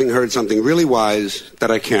with is having heard something really wise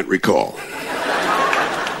that I can't recall.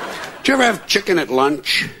 Do you ever have chicken at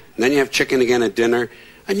lunch, and then you have chicken again at dinner,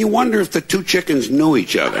 and you wonder if the 2 chickens knew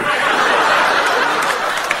each other?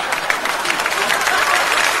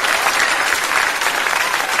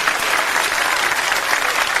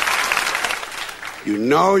 You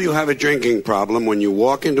know you have a drinking problem when you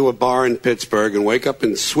walk into a bar in Pittsburgh and wake up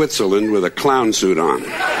in Switzerland with a clown suit on.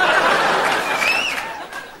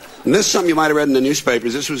 And this is something you might have read in the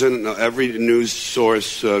newspapers. This was in every news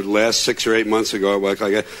source last 6 or 8 months ago.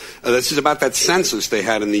 This is about that census they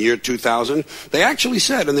had in the year 2000. They actually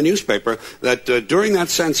said in the newspaper that during that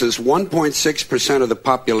census, 1.6% of the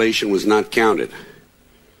population was not counted.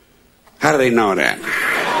 How do they know that?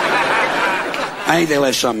 I think they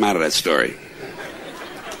left something out of that story.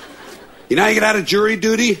 You know how you get out of jury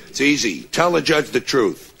duty? It's easy. Tell the judge the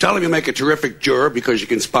truth. Tell him you make a terrific juror because you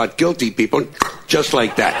can spot guilty people just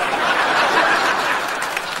like that.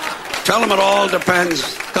 Tell him it all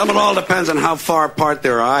depends. Tell him it all depends on how far apart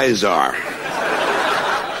their eyes are.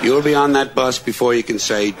 You'll be on that bus before you can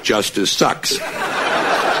say justice sucks.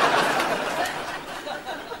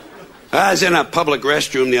 I was in a public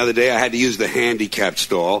restroom the other day. I had to use the handicapped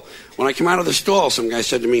stall. When I came out of the stall, some guy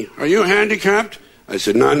said to me, "Are you handicapped?" I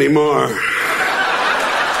said, "Not anymore."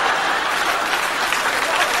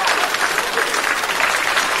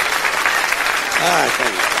 Thank you.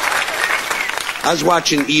 I was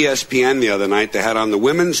watching ESPN the other night. They had on the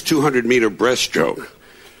women's 200-meter breaststroke.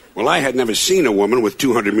 Well, I had never seen a woman with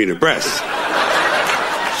 200-meter breasts.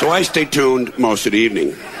 So I stayed tuned most of the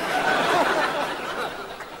evening.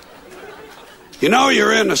 You know,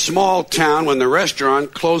 you're in a small town when the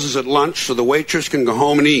restaurant closes at lunch so the waitress can go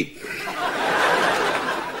home and eat.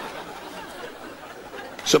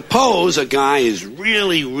 Suppose a guy is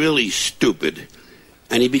really, really stupid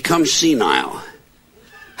and he becomes senile.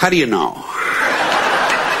 How do you know?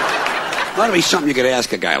 Ought to be something you could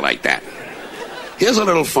ask a guy like that. Here's a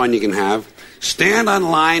little fun you can have. Stand on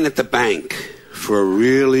line at the bank. for a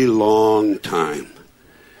really long time.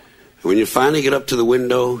 And when you finally get up to the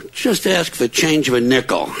window, just ask for change of a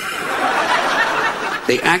nickel.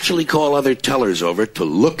 They actually call other tellers over to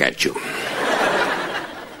look at you.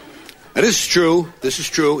 Now, this is true. This is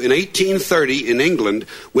true. In 1830, in England,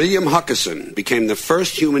 William Huckison became the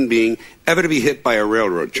first human being ever to be hit by a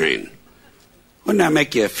railroad train. Wouldn't that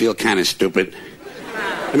make you feel kind of stupid?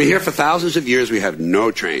 I mean, here for thousands of years, we have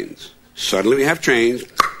no trains. Suddenly we have trains,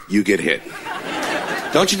 you get hit.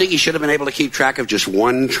 Don't you think you should have been able to keep track of just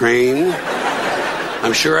one train?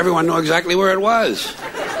 I'm sure everyone knew exactly where it was.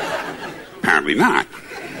 Apparently not.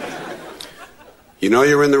 You know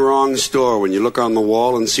you're in the wrong store when you look on the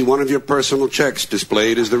wall and see one of your personal checks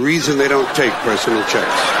displayed as the reason they don't take personal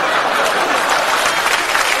checks.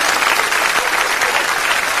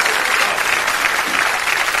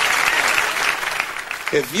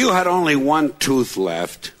 If you had only one tooth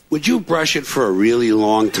left, would you brush it for a really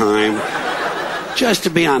long time? Just to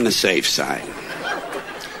be on the safe side.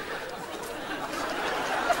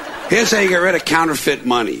 Here's how you get rid of counterfeit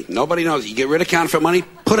money. Nobody knows. You get rid of counterfeit money,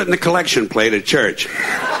 put it in the collection plate at church.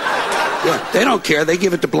 Yeah, they don't care. They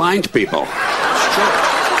give it to blind people. It's true.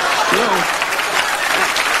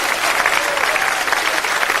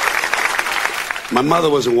 My mother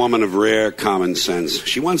was a woman of rare common sense.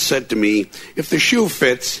 She once said to me, if the shoe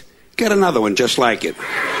fits, get another one just like it.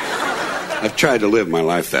 I've tried to live my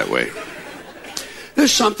life that way.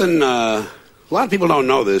 There's something, a lot of people don't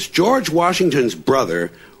know this. George Washington's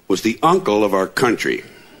brother was the uncle of our country.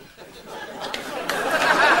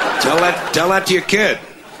 Tell that to your kid.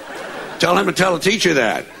 Tell him to tell the teacher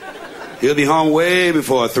that. He'll be home way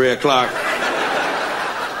before 3 o'clock.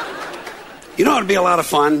 You know, it'd be a lot of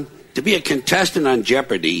fun to be a contestant on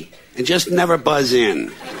Jeopardy and just never buzz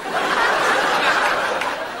in.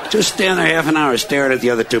 Just stand there half an hour staring at the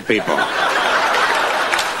other two people.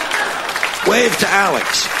 Wave to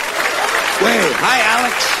Alex. Wave. Hi,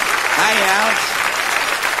 Alex. Hi, Alex.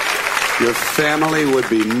 Your family would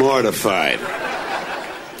be mortified.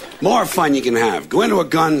 More fun you can have. Go into a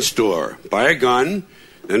gun store, buy a gun,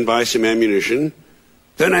 then buy some ammunition,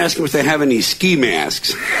 then ask them if they have any ski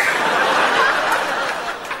masks.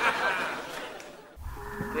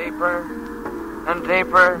 Deeper and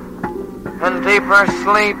deeper and deeper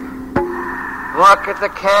sleep. Look at the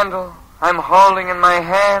candle I'm holding in my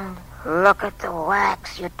hand. Look at the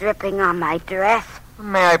wax you're dripping on my dress.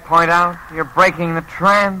 May I point out you're breaking the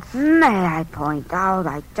trance? May I point out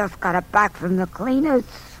I just got it back from the cleaners?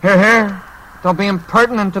 Here. Don't be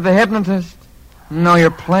impertinent to the hypnotist. Know your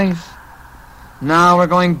place. Now we're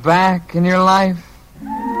going back in your life.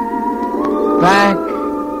 Back,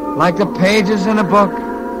 like the pages in a book.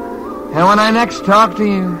 And when I next talk to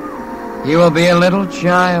you, you will be a little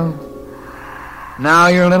child. Now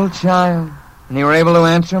you're a little child, and you were able to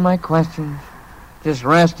answer my questions. Just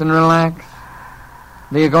rest and relax.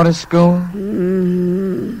 Do you go to school?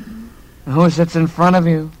 Who sits in front of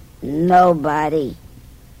you? Nobody.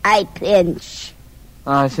 I pinch.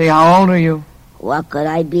 I see. How old are you? What could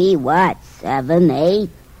I be? 7, 8?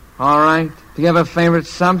 All right. Do you have a favorite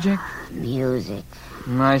subject? Music.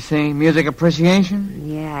 I see. Music appreciation?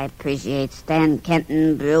 Yeah, I appreciate Stan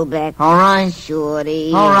Kenton, Brubeck. All right.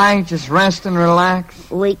 Shorty. All right. Just rest and relax.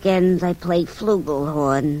 Weekends I play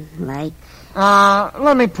flugelhorn, like...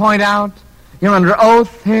 let me point out. You're under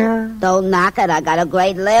oath here. Don't knock it. I got a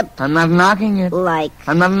great lip. I'm not knocking it. Like...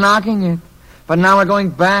 I'm not knocking it. But now we're going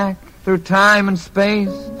back through time and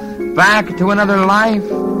space. Back to another life.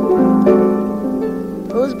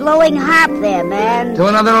 Who's blowing harp there, man? To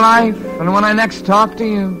another life. And when I next talk to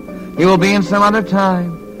you, you will be in some other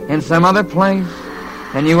time, in some other place,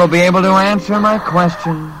 and you will be able to answer my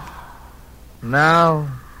questions. Now,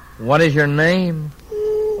 what is your name?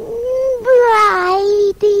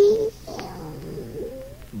 Bridie.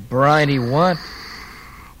 Bridie what?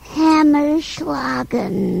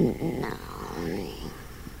 Hammerschlagen.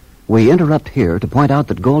 We interrupt here to point out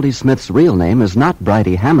that Goldie Smith's real name is not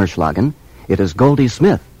Bridie Hammerschlagen. It is Goldie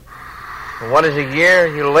Smith. What is the year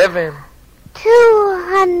you live in?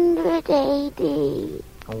 200 AD.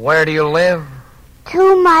 Where do you live?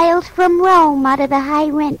 2 miles from Rome, out of the high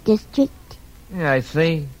rent district. Yeah, I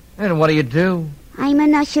see. And what do you do? I'm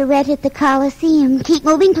an usherette at the Coliseum. Keep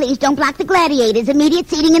moving, please. Don't block the gladiators. Immediate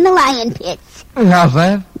seating in the lion pits. How's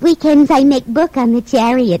that? Weekends I make book on the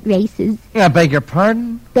chariot races. Yeah, I beg your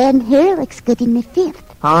pardon? Ben-Hur looks good in the 5th.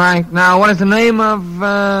 All right. Now, what is the name of,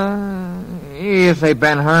 you say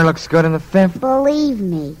Ben-Hur looks good in the 5th? Believe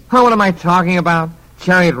me. Oh, what am I talking about?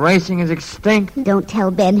 Chariot racing is extinct. Don't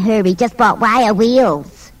tell Ben-Hur. He just bought wire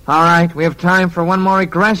wheels. All right. We have time for one more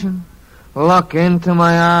regression. Look into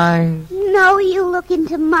my eyes. you know you look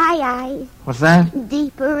into my eyes? What's that?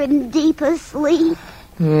 Deeper and deeper sleep.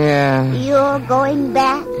 Yeah. You're going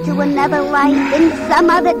back to another life in some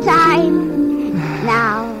other time.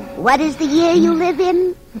 Now, what is the year you live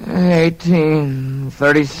in?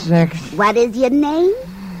 1836. What is your name?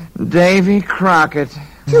 Davy Crockett.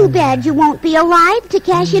 Too bad you won't be alive to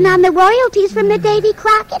cash in on the royalties from the Davy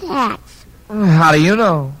Crockett hats. How do you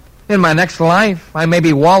know? In my next life, I may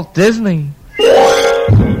be Walt Disney.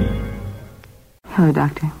 Hello,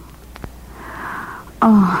 Doctor.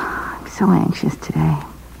 Oh, I'm so anxious today.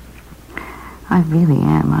 I really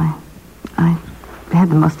am. I had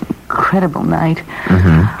the most incredible night.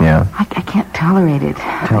 Mm-hmm, yeah. I can't tolerate it.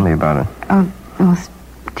 Tell me about it. Oh, the most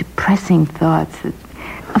depressing thoughts.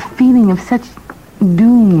 A feeling of such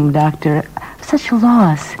doom, Doctor. Such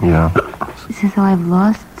loss. Yeah. It's as though I've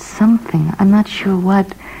lost something. I'm not sure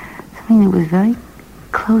what. Something that was very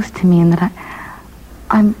close to me and that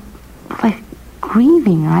I'm like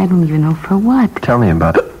grieving. I don't even know for what. Tell me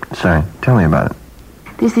about it. Sorry. Tell me about it.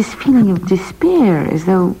 There's this feeling of despair, as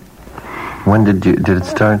though... When did it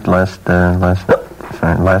start? Last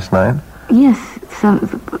night? Yes,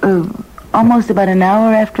 almost about an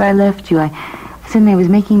hour after I left you. Suddenly I was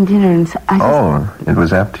making dinner and it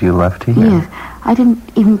was after you left here? Yes, I didn't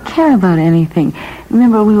even care about anything.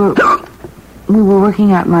 Remember, we were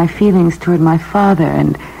working out my feelings toward my father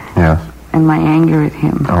and and my anger at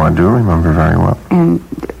him. Oh, I do remember very well. And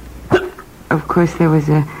of course there was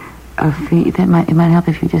it might help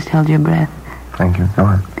if you just held your breath. Thank you. Go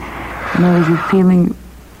on. And there was a feeling,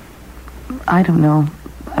 I don't know,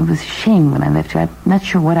 I was ashamed when I left you. I'm not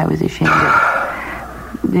sure what I was ashamed of.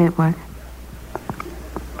 Did it work?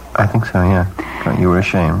 I think so, yeah. You were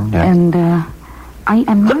ashamed, yeah. And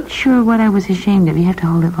I'm not sure what I was ashamed of. You have to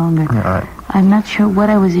hold it longer. Yeah, all right. I'm not sure what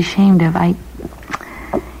I was ashamed of.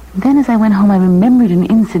 Then as I went home, I remembered an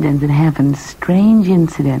incident that happened, strange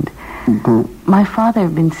incident. Mm-hmm. My father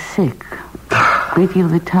had been sick a great deal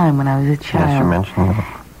of the time when I was a child. Yes, you mentioned that.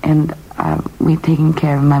 And we'd taken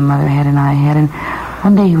care of him, my mother had and I had. And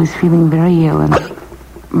one day he was feeling very ill, and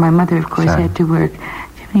my mother, of course, had to work. Do you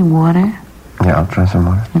have any water? Yeah, I'll try some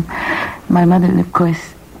water. My mother, of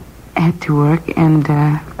course, had to work, and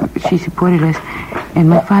she supported us. And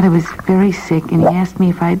my father was very sick, and he asked me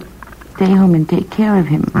if I'd stay home and take care of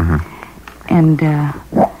him. Mm-hmm. And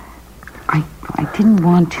I didn't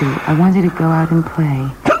want to. I wanted to go out and play.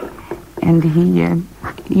 And he,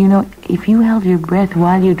 if you held your breath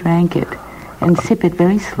while you drank it and sip it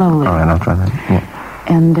very slowly. All right, I'll try that, yeah.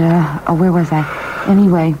 And, where was I?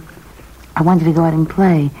 Anyway, I wanted to go out and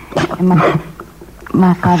play. And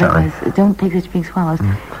my father was, don't take such big swallows.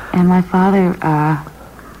 And my father, I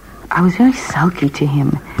was very sulky to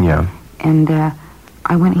him. Yeah. And,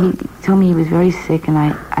 he told me he was very sick, and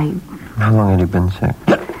I... How long had he been sick?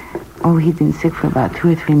 Oh, he'd been sick for about 2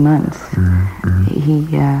 or 3 months. Mm-hmm. He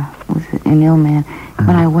was an ill man. Mm-hmm.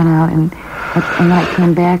 When I went out and when I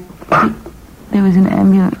came back, there was an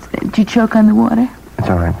ambulance. Did you choke on the water? It's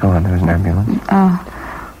all right. Go on. There was an ambulance.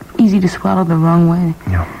 Easy to swallow the wrong way.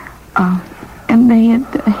 Yeah. And he had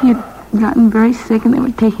gotten very sick, and they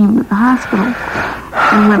were taking him to the hospital.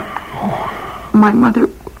 And when my mother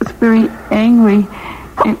was very angry,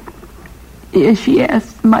 and she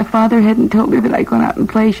asked, my father hadn't told her that I'd gone out and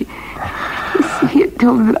play. He had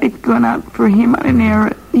told her that I'd gone out for him on an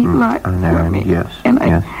errand. He lied for me. Yes. And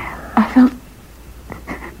I felt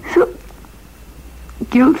so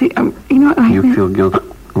guilty. You feel guilty.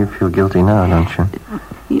 You feel guilty now, don't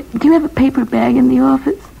you? Do you have a paper bag in the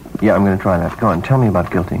office? Yeah, I'm going to try that. Go on. Tell me about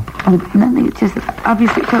guilty. Oh, nothing. It just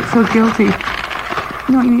obviously felt so guilty.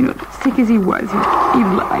 Sick as he was, he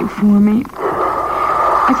lied for me.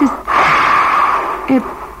 It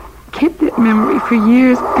kept that memory for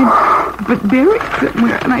years, but buried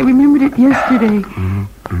somewhere, and I remembered it yesterday.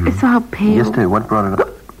 Mm-hmm. I saw how pale... Yesterday? What brought it up?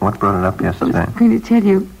 What brought it up yesterday? I was going to tell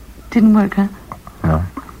you. Didn't work, huh? No.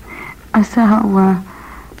 I saw how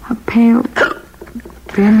pale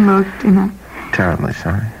Ben looked, and I... Terribly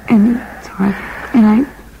sorry. And it's all right. And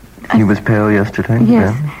he was pale yesterday?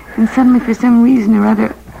 Yes. Ben? And suddenly, for some reason or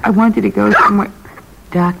other, I wanted to go somewhere.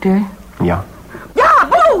 Doctor? Yeah.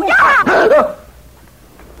 Yahoo! Yeah!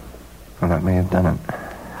 Well, that may have done it.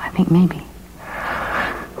 I think maybe.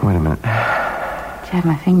 Wait a minute. Did you have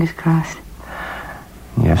my fingers crossed?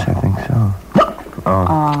 Yes, I think so.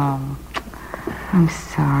 Oh. I'm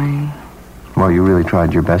sorry. Well, you really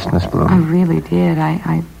tried your best, Miss Bloom. I really did.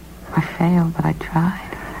 I failed, but I tried.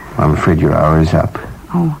 Well, I'm afraid your hour is up.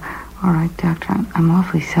 Oh, all right, Doctor. I'm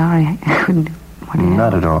awfully sorry. I couldn't do what I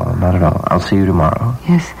Not at all. Not at all. I'll see you tomorrow.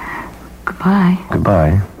 Yes. Goodbye.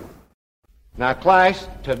 Goodbye. Now, class,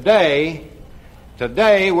 today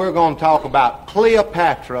Today we're going to talk about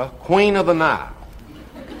Cleopatra, Queen of the Nile.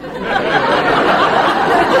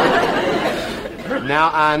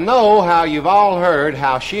 Now, I know how you've all heard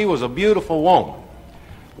how she was a beautiful woman.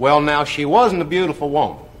 Well, now, she wasn't a beautiful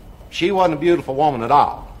woman. She wasn't a beautiful woman at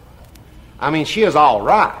all. I mean, she is all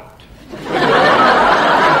right.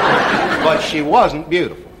 But she wasn't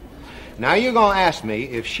beautiful. Now, you're going to ask me,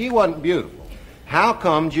 if she wasn't beautiful, how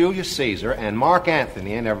come Julius Caesar and Mark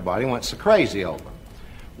Antony and everybody went so crazy over her?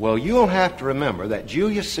 Well, you'll have to remember that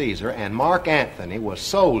Julius Caesar and Mark Antony was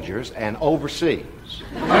soldiers and overseas.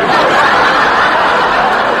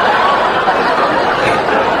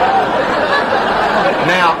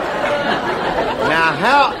 Now,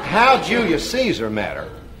 how Julius Caesar met her?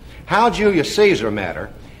 How Julius Caesar met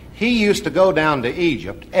her? He used to go down to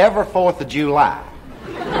Egypt every 4th of July.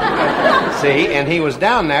 See, and he was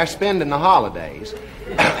down there spending the holidays,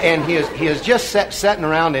 and he is just sitting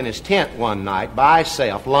around in his tent one night by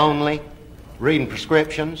himself, lonely, reading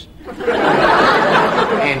prescriptions,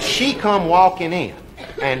 and she come walking in,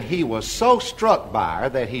 and he was so struck by her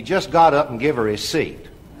that he just got up and gave her his seat.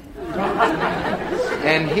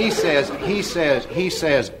 And he says,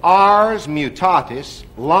 ars mutatis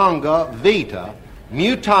longa vita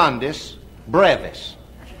mutandis brevis.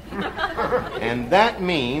 And that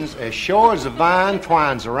means, as sure as the vine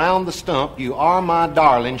twines around the stump, you are my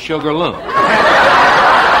darling sugar lump.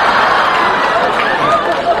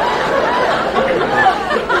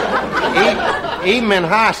 Even in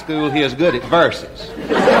high school, he is good at verses.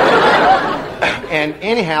 And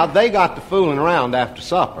anyhow, they got to fooling around after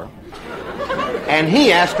supper, and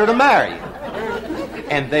he asked her to marry him.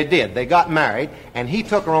 And they did. They got married, and he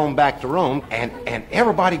took her on back to Rome, and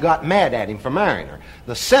everybody got mad at him for marrying her.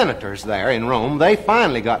 The senators there in Rome, they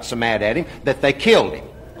finally got so mad at him that they killed him.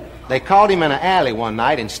 They caught him in an alley one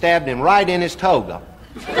night and stabbed him right in his toga.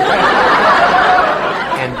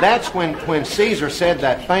 And that's when Caesar said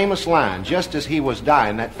that famous line, just as he was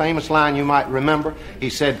dying, that famous line you might remember. He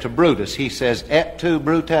said to Brutus, he says, "Et tu,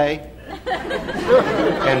 Brute?"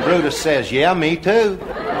 And Brutus says, "Yeah, me too."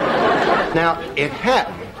 Now, it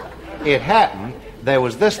happened, there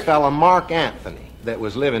was this fellow, Mark Antony, that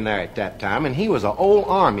was living there at that time, and he was an old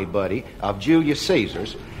army buddy of Julius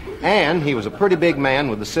Caesar's, and he was a pretty big man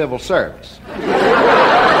with the civil service.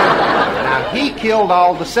 Now, he killed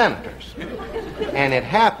all the senators. And it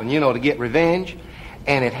happened, to get revenge,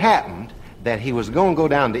 and it happened that he was going to go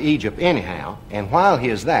down to Egypt anyhow, and while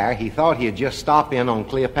he was there, he thought he'd just stop in on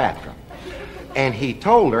Cleopatra. And he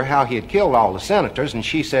told her how he had killed all the senators, and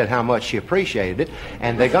she said how much she appreciated it,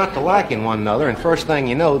 and they got to liking one another, and first thing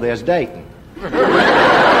you know, there's dating.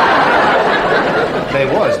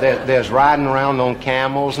 There's riding around on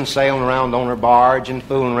camels and sailing around on her barge and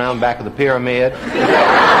fooling around back of the pyramid.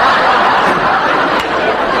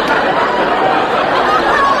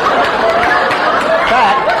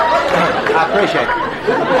 I appreciate it.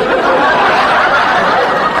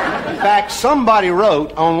 In fact, somebody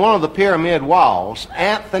wrote on one of the pyramid walls,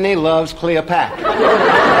 "Anthony loves Cleopatra."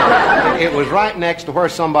 It was right next to where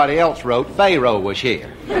somebody else wrote, "Pharaoh was here."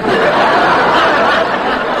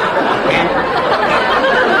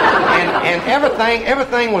 And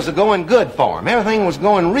everything was going good for him. Everything was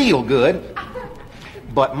going real good.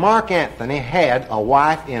 But Mark Antony had a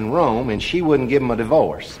wife in Rome, and she wouldn't give him a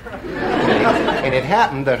divorce. And it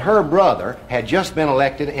happened that her brother had just been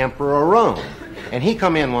elected Emperor of Rome. And he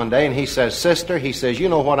come in one day, and he says, "Sister," he says, "you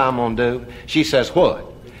know what I'm going to do?" She says, "What?"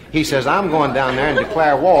 He says, "I'm going down there and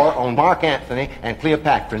declare war on Mark Antony and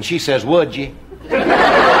Cleopatra." And she says, "Would you?"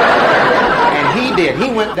 And he did. He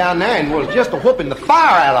went down there and was just whooping the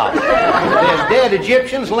fire out of them. There's dead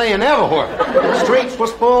Egyptians laying everywhere. The streets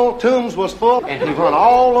was full, tombs was full, and he run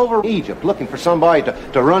all over Egypt looking for somebody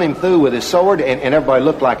to run him through with his sword, and everybody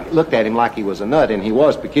looked at him like he was a nut, and he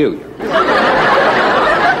was peculiar.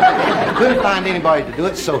 Couldn't find anybody to do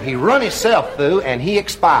it, so he run himself through, and he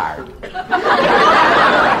expired.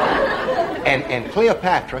 And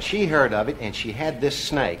Cleopatra, she heard of it, and she had this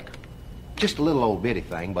snake. Just a little old bitty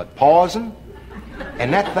thing, but poison.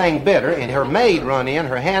 And that thing bit her, and her maid run in,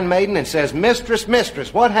 her handmaiden, and says, "Mistress,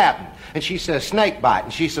 mistress, what happened?" And she says, "Snake bite."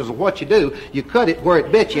 And she says, "Well, what you do, you cut it where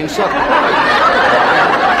it bit you and suck it."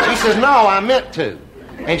 She says, "No, I meant to."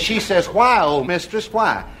 And she says, "Why, oh mistress,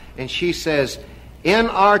 why?" And she says, "In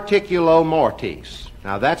articulo mortis."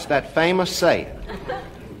 Now, that's that famous saying.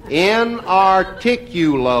 In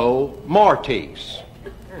articulo mortis.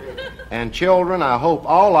 And children, I hope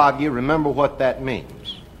all of you remember what that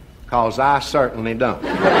means, because I certainly don't.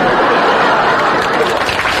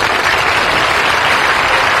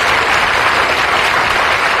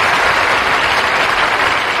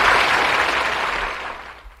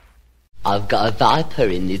 A I've got a viper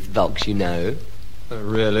in this box, you know.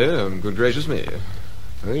 Really? Good gracious me.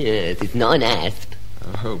 Oh, yes, it's not an asp.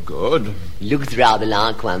 Oh, good. Looks rather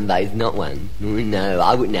like one, but it's not one. Oh, no,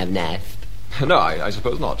 I wouldn't have an asp. No, I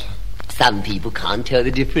suppose not. Some people can't tell the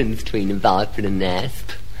difference between a viper and an asp.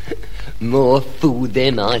 More fool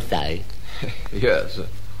them, I say. Yes.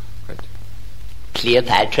 Right.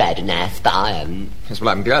 Cleopatra had an asp, I haven't. Yes, well,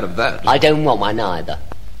 I'm glad of that. I don't want one either.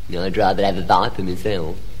 I'd rather have a viper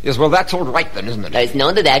myself. Yes, well, that's all right then, isn't it? No, it's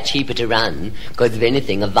not that they're cheaper to run, because if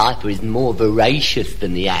anything, a viper is more voracious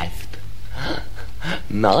than the asp.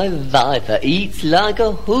 My viper eats like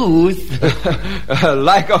a horse.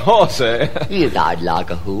 Like a horse, eh? Yes, I'd like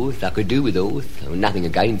a horse. I could do with a horse. Nothing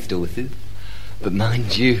against horses. But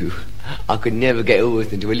mind you, I could never get a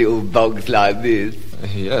horse into a little box like this.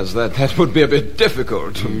 Yes, that would be a bit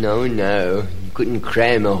difficult. No. You couldn't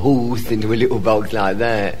cram a horse into a little box like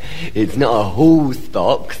that. It's not a horse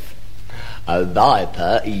box. A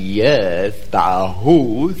viper, yes, but a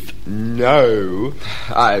horse, no.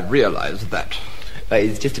 I realise that. But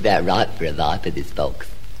it's just about right for a viper, this box.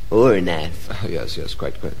 Or an ass. Yes,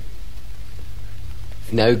 quite.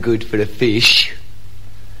 It's no good for a fish,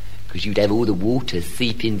 because you'd have all the water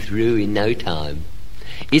seeping through in no time.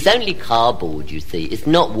 It's only cardboard, you see. It's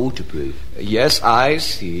not waterproof. Yes, I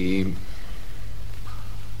see.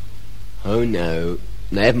 Oh, no.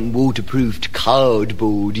 They haven't waterproofed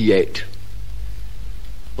cardboard yet.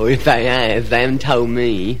 Or if they have, they haven't told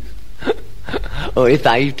me. Or if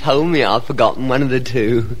they've told me, I've forgotten one of the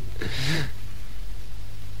two.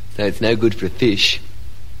 So it's no good for a fish.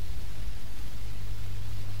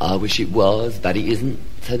 I wish it was, but it isn't,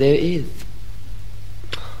 so there it is.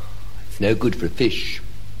 It's no good for a fish.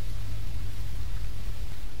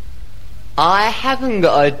 I haven't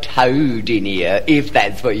got a toad in here, if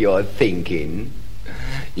that's what you're thinking.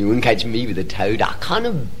 You wouldn't catch me with a toad. I can't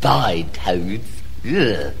abide toads.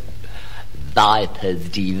 Ugh. Vipers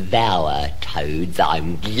devour toads,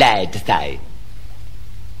 I'm glad to say.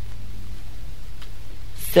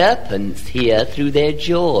 Serpents hear through their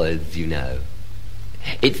jaws, you know.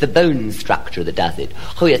 It's the bone structure that does it.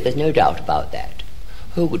 Oh, yes, there's no doubt about that.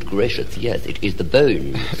 Oh, good gracious, yes, it is the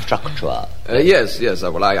bone structure. Yes,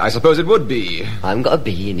 well, I suppose it would be. I've got a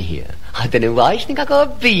bee in here. I don't know why you think I got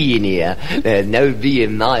a bee in here. There's no bee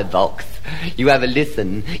in my box. You have a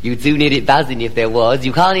listen. You'd soon hear it buzzing if there was.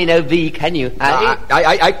 You can't hear no bee, can you?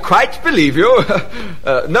 I quite believe you.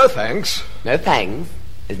 No thanks. No fangs?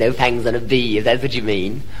 There's no fangs on a bee, if that's what you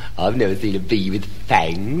mean. I've never seen a bee with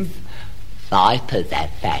fangs. Vipers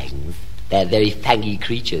have fangs. They're very fangy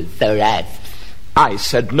creatures, so are asps. I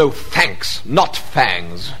said no thanks, not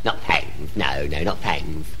fangs. Not fangs. No, not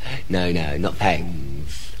fangs. No, not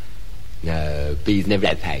fangs. No, bees never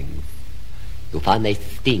have fangs. You'll find they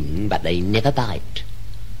sting, but they never bite.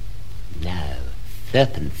 No,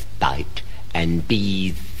 serpents bite, and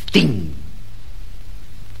bees sting.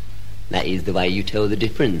 That is the way you tell the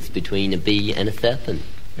difference between a bee and a serpent.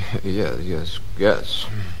 Yes.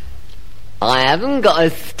 I haven't got a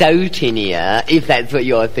stoat in here, if that's what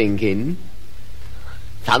you're thinking.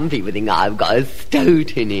 Some people think I've got a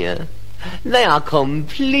stoat in here. They are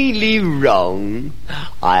completely wrong.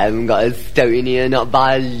 I haven't got a stoat in here, not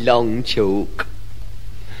by a long chalk.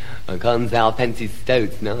 I can't say I fancy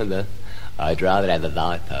stoats neither. I'd rather have a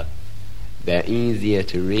viper. They're easier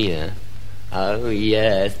to rear. Oh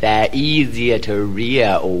yes, they're easier to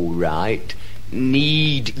rear, all right.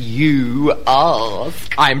 Need you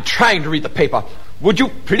ask? I'm trying to read the paper. Would you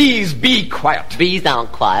please be quiet? Bees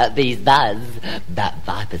aren't quiet, bees buzz. But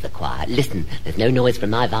vipers are quiet. Listen, there's no noise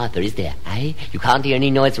from my viper, is there, eh? You can't hear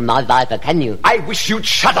any noise from my viper, can you? I wish you'd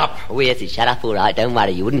shut up. Oh, yes, it's shut up, all right, don't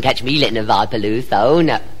worry. You wouldn't catch me letting a viper loose, oh,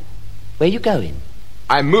 no. Where are you going?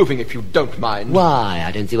 I'm moving, if you don't mind. Why?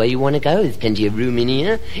 I don't see where you want to go. There's plenty of room in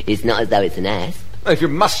here. It's not as though it's an asp. If you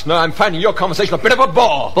must know, I'm finding your conversation a bit of a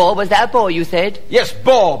bore. Bore? Was that a bore, you said? Yes,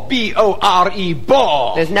 bore. B-O-R-E,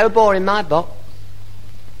 bore. There's no bore in my box.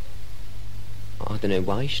 I don't know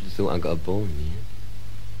why you should have thought I got a bore in here.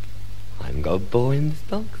 I haven't got a bore in this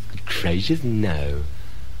box. Good gracious, no.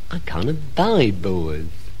 I can't abide bores.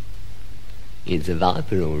 It's a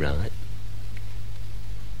viper, all right.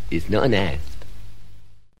 It's not an asp.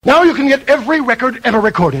 Now you can get every record ever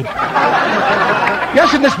recorded.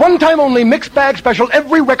 Yes, in this one-time only mixed bag special,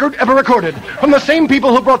 every record ever recorded. From the same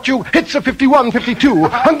people who brought you hits of 51, 52,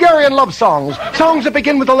 Hungarian love songs, songs that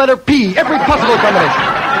begin with the letter P, every possible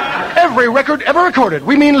combination. Every record ever recorded.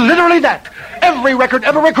 We mean literally that. Every record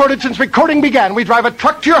ever recorded since recording began. We drive a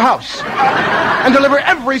truck to your house and deliver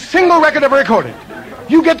every single record ever recorded.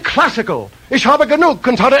 You get classical. Ich habe genug,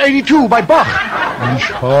 Cantata 82 by Bach.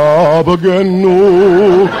 Ich habe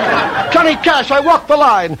genug. Johnny Cash, I Walk the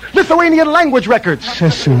Line. Lithuanian language records.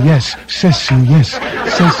 Sesu, yes. Sesu, yes.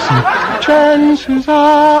 Sesu. Chances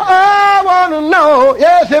are I want to know.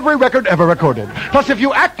 Yes, every record ever recorded. Plus, if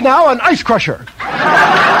you act now, an ice crusher.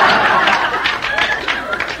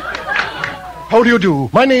 How do you do?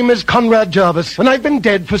 My name is Conrad Jarvis, and I've been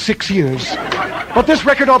dead for 6 years. But this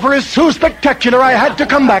record offer is so spectacular, I had to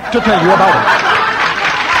come back to tell you about it.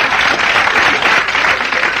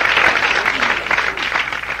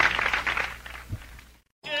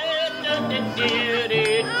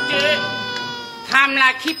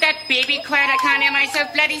 Pamela, keep that baby quiet. I can't hear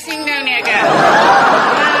myself bloody sing down there, girl.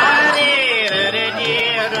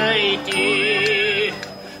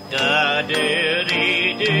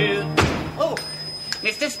 Oh,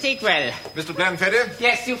 Mr. Stigwell. Mr. Blanfetti?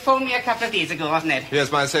 Yes, you phoned me a couple of days ago, wasn't it? Yes,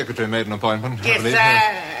 my secretary made an appointment. Yes,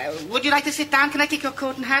 would you like to sit down? Can I take your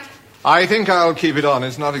coat and hat? I think I'll keep it on.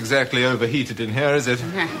 It's not exactly overheated in here, is it?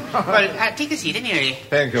 Well, take a seat anyway.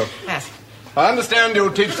 Thank you. Yes. I understand you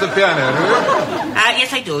teach the piano, do you?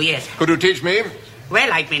 Yes, I do, yes. Could you teach me? Well,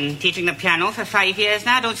 I've been teaching the piano for 5 years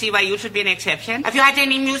now. I don't see why you should be an exception. Have you had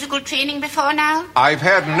any musical training before now? I've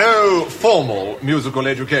had no formal musical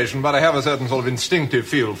education, but I have a certain sort of instinctive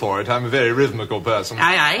feel for it. I'm a very rhythmical person.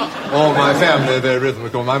 Aye. All my family are very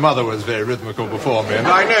rhythmical. My mother was very rhythmical before me. And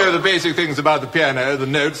I know the basic things about the piano, the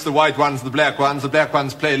notes, the white ones, the black ones. The black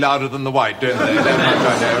ones play louder than the white, don't they? That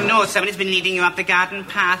much I know. No, somebody's been leading you up the garden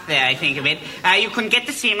path there, I think of it. You couldn't get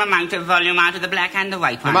the same amount of volume out of the black and the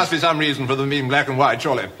white ones. There must be some reason for them being black and white,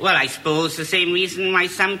 surely. Well, I suppose the same reason why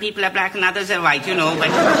some people are black and others are white, you know,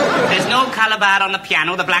 but there's no colour bar on the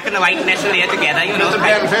piano, the black and the white necessarily are together, you know. Mr.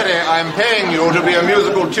 Blanfetti, I'm paying you to be a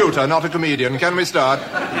musical tutor, not a comedian. Can we start?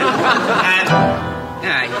 Aye.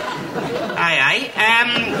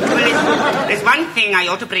 Well, there's one thing I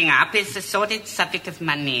ought to bring up, is the sordid subject of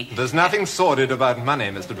money. There's nothing sordid about money,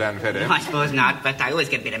 Mr. Blanfetti. No, I suppose not, but I always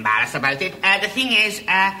get a bit embarrassed about it. The thing is,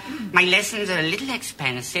 my lessons are a little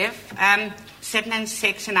expensive. 7 and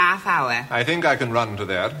 6.5 hours. I think I can run to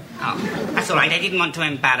that. Oh, that's all right. I didn't want to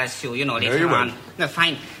embarrass you, you know, later on. No,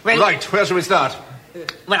 fine. Well, right, where shall we start?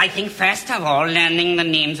 Well, I think first of all, learning the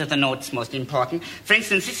names of the notes most important. For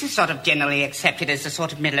instance, this is sort of generally accepted as the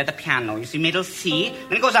sort of middle of the piano. You see, middle C,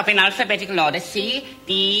 and it goes up in alphabetical order. C,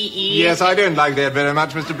 D, E... Yes, I don't like that very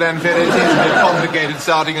much, Mr. Blanfetti. It seems a bit complicated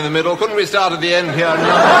starting in the middle. Couldn't we start at the end here?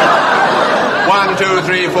 1, 2,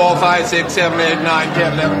 3, 4, 5, 6, 7, 8, 9,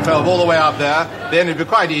 10, 11, 12, all the way up there. Then it'd be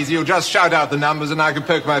quite easy. You just shout out the numbers and I could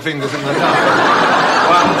poke my fingers in the numbers.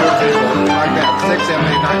 1, 2, 3, 4, like that. 6, 7,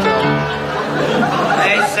 8, 9, 12.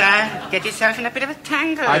 Yes, get yourself in a bit of a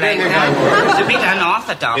tangle. I don't think I would. It's a bit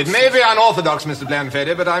unorthodox. It may be unorthodox, Mr.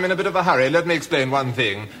 Blanfetti, but I'm in a bit of a hurry. Let me explain one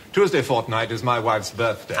thing. Tuesday fortnight is my wife's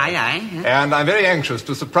birthday. Aye. And I'm very anxious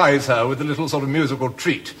to surprise her with a little sort of musical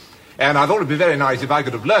treat. And I thought it'd be very nice if I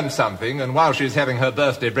could have learned something, and while she's having her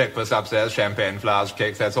birthday breakfast upstairs, champagne, flowers,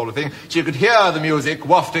 cakes, that sort of thing, she could hear the music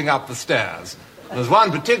wafting up the stairs. There's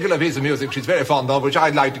one particular piece of music she's very fond of, which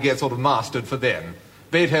I'd like to get sort of mastered for then.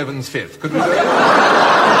 Beethoven's Fifth. Could we do it?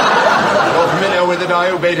 You're familiar with it, are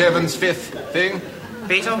you? Beethoven's Fifth thing?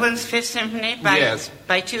 Beethoven's Fifth Symphony by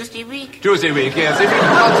Tuesday week. Tuesday week, yes. If you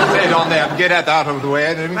can concentrate on that and get that out of the way,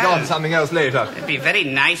 and then go on to something else later. It'd be very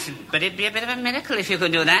nice, but it'd be a bit of a miracle if you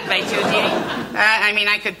could do that by Tuesday.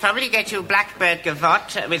 I could probably get you Blackbird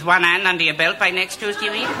Gavotte with one hand under your belt by next Tuesday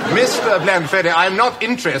week. Mr. Blanfetti, I'm not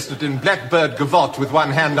interested in Blackbird Gavotte with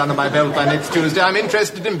one hand under my belt by next Tuesday. I'm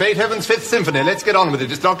interested in Beethoven's Fifth Symphony. Let's get on with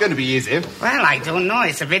it. It's not going to be easy. Well, I don't know.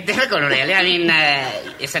 It's a bit difficult, really. I mean,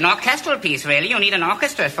 it's an orchestral piece, really. You need an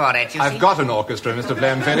orchestra for it, you see. I've got an orchestra, Mr.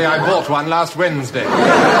 Blanfetti. I bought one last Wednesday.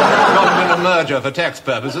 Got it in a merger for tax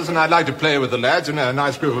purposes, and I'd like to play with the lads. You know, a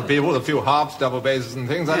nice group of people, a few harps, double basses and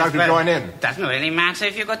things. I'd like to join in. Doesn't really matter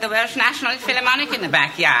if you've got the Welsh National Philharmonic in the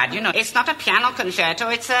backyard. You know, it's not a piano concerto,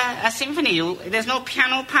 it's a symphony. There's no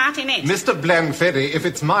piano part in it. Mr. Blanfetti, if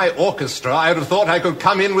it's my orchestra, I'd have thought I could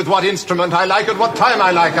come in with what instrument I like at what time I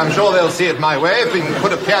like. I'm sure they'll see it my way if we can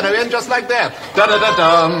put a piano in just like that.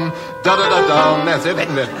 Da-da-da-dum, da-da-da-dum. That's it,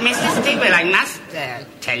 isn't it? Mr. Stigwell, I must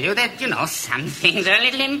tell you that, you know, some things are a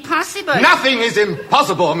little impossible. Nothing is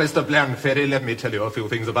impossible, Mr. Blanfetti. Let me tell you a few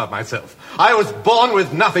things about myself. I was born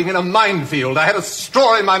with nothing in a minefield. I had a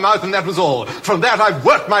straw in my mouth and that was all. From that, I've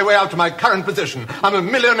worked my way out to my current position. I'm a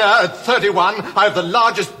millionaire at 31. I have the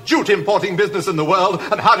largest jute importing business in the world.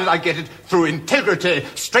 And how did I get it? Through integrity,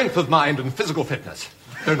 strength of mind, and physical fitness.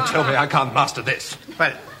 Don't tell me I can't master this.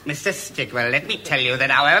 Well, Mr. Stigwell, let me tell you that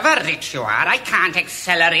however rich you are, I can't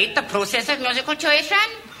accelerate the process of musical tuition.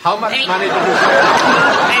 How much money did you say?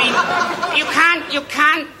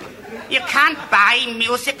 You can't buy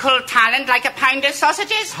musical talent like a pound of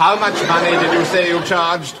sausages. How much money did you say you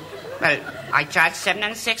charged? Well, I charge 7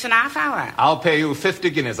 6.5 hours. I'll pay you 50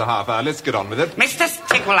 guineas a half hour. Let's get on with it. Mr.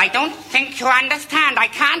 Stickwell, I don't think you understand. I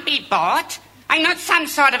can't be bought. I'm not some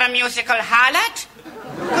sort of a musical harlot.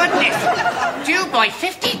 Goodness. Do boy,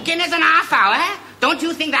 50 guineas an half hour? Don't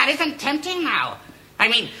you think that isn't tempting now? I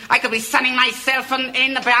mean, I could be sunning myself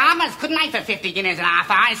in the Bahamas, couldn't I, for 50 guineas an half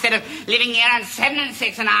hour, instead of living here on 7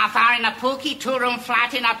 6.5 hours in a pokey 2-room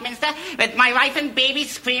flat in Upminster with my wife and baby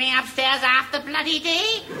screaming upstairs half the bloody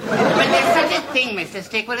day? But there's such a thing, Mr.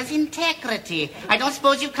 Stickwell, as integrity. I don't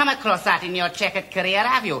suppose you've come across that in your checkered career,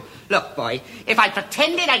 have you? Look, boy, if I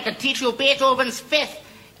pretended I could teach you Beethoven's Fifth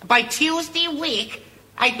by Tuesday week,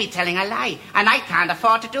 I'd be telling a lie, and I can't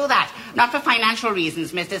afford to do that. Not for financial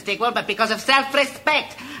reasons, Mr. Stickwell, but because of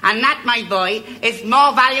self-respect. And that, my boy, is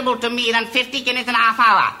more valuable to me than 50 guineas an half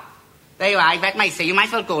hour. There you are, I've had my say. You might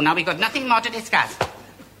as well go now. We've got nothing more to discuss.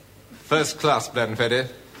 First class, Blenfeddy.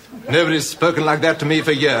 Nobody's spoken like that to me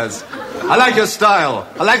for years. I like your style.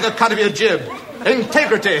 I like the cut of your jib.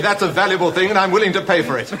 Integrity, that's a valuable thing, and I'm willing to pay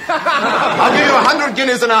for it. I'll give you 100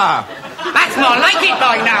 guineas an hour. That's more like it,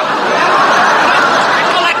 boy, now.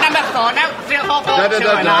 Number 4 now. 3 or 4, 4, 2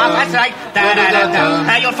 and a half. That's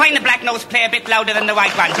right. You'll find the black nose play a bit louder than the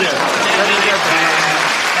white one.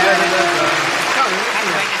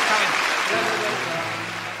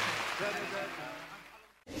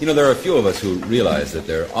 You know, there are a few of us who realize that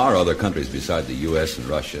there are other countries beside the U.S. and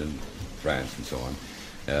Russia and France and so on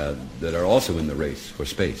that are also in the race for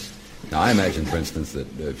space. Now, I imagine, for instance, that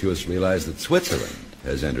a few of us realize that Switzerland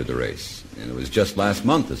has entered the race. And it was just last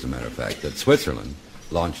month, as a matter of fact, that Switzerland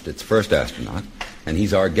launched its first astronaut, and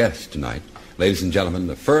he's our guest tonight. Ladies and gentlemen,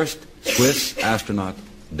 the first Swiss astronaut,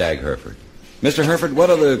 Dag Herford. Mr. Herford, what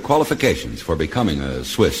are the qualifications for becoming a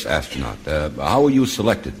Swiss astronaut? How were you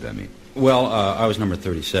selected, I mean? Well, I was number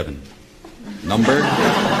 37. Number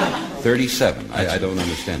 37? I don't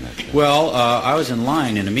understand that. Well, I was in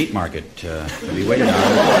line in a meat market to be waited on,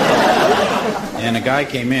 and a guy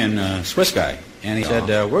came in, a Swiss guy, and he said,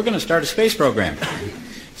 we're going to start a space program.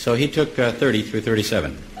 So he took 30 through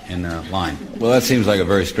 37 in line. Well, that seems like a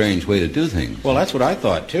very strange way to do things. Well, that's what I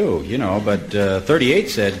thought, too, you know, but 38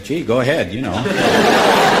 said, gee, go ahead, you know.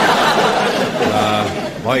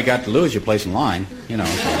 All you got to lose, your place in line, you know.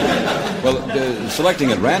 Well,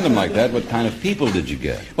 selecting at random like that, what kind of people did you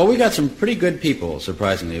get? Well, we got some pretty good people,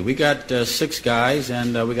 surprisingly. We got 6 guys,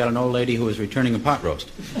 and we got an old lady who was returning a pot roast.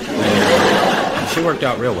 She worked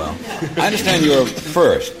out real well. I understand your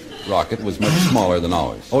first rocket was much smaller than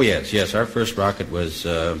ours. Oh, yes. Our first rocket was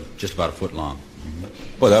just about a foot long.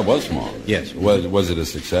 Well, that was small. Yes. Was it a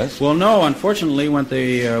success? Well, no. Unfortunately, when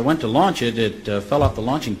they went to launch it, it fell off the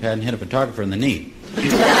launching pad and hit a photographer in the knee.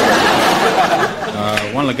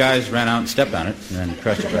 One of the guys ran out and stepped on it and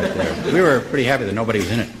crushed it right there. We were pretty happy that nobody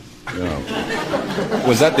was in it. Yeah.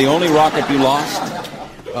 Was that the only rocket you lost?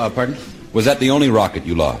 Pardon? Was that the only rocket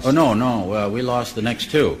you lost? Oh, no. We lost the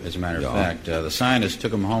next 2, as a matter of fact. The scientist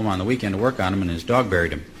took him home on the weekend to work on him, and his dog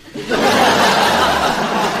buried him. Kind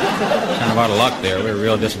of out of luck there. We were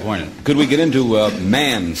real disappointed. Could we get into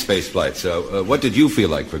manned space flights? What did you feel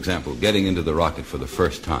like, for example, getting into the rocket for the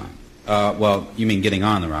first time? Well, you mean getting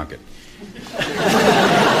on the rocket?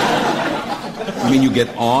 You mean you get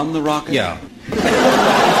on the rocket? Yeah.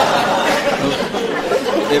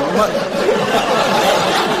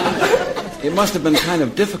 It must have been kind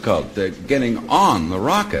of difficult getting on the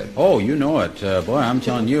rocket. Oh, you know it. Boy, I'm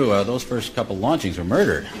telling you, those first couple launchings were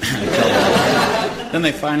murder. Then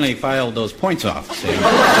they finally filed those points off. See?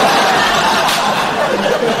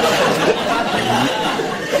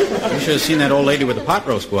 You should have seen that old lady with the pot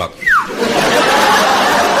roast go up.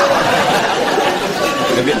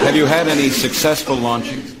 Have you had any successful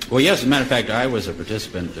launchings? Well, yes. As a matter of fact, I was a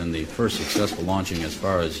participant in the first successful launching as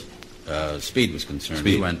far as speed was concerned.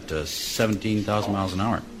 We went 17,000 miles an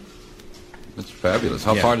hour. That's fabulous.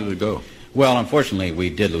 How far did it go? Well, unfortunately, we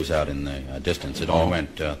did lose out in the distance. It only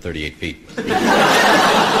went 38 feet.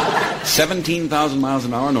 17,000 miles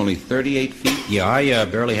an hour and only 38 feet? Yeah, I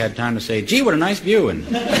barely had time to say, gee, what a nice view. And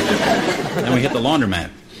then we hit the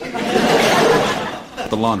laundromat.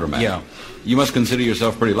 The laundromat? Yeah. You must consider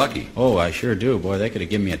yourself pretty lucky. Oh, I sure do. Boy, they could have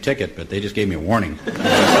given me a ticket, but they just gave me a warning.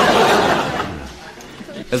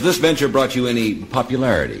 Has this venture brought you any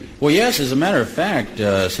popularity? Well, yes. As a matter of fact,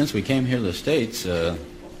 since we came here to the States,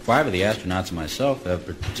 5 of the astronauts and myself have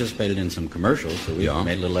participated in some commercials, so we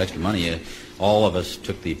made a little extra money. All of us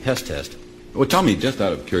took the PES test. Well, tell me, just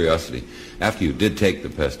out of curiosity, after you did take the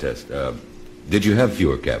PES test, did you have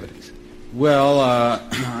fewer cavities? Well,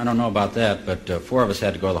 I don't know about that, but 4 of us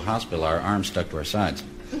had to go to the hospital. Our arms stuck to our sides.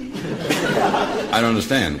 I don't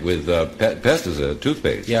understand. With Pest is a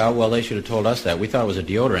toothpaste. Yeah, well, they should have told us that. We thought it was a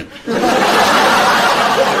deodorant.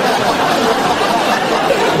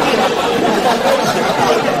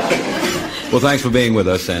 Well, thanks for being with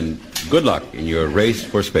us, and good luck in your race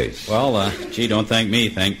for space. Well, gee, don't thank me.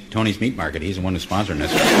 Thank Tony's Meat Market. He's the one who's sponsoring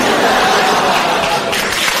this.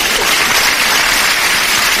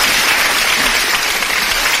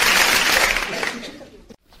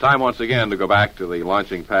 It's time once again to go back to the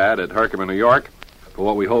launching pad at Herkimer, New York, for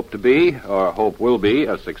what we hope to be, or hope will be,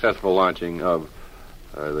 a successful launching of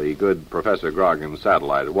the good Professor Grogan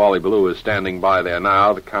satellite. Wally Ballou is standing by there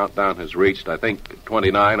now. The countdown has reached, I think,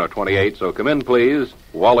 29 or 28, so come in, please.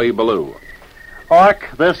 Wally Ballou. Ork,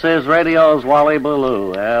 this is radio's Wally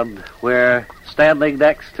Ballou, and we're standing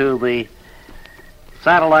next to the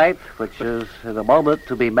satellite, which is in a moment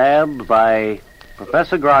to be manned by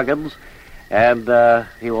Professor Grogan, and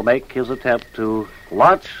he will make his attempt to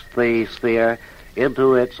launch the sphere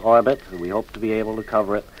into its orbit, and we hope to be able to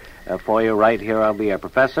cover it for you right here on the air.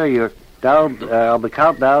 Professor, you're down on the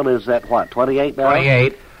countdown is at what, 28 now?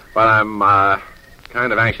 28, but I'm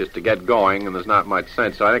kind of anxious to get going, and there's not much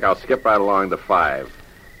sense, so I think I'll skip right along to 5.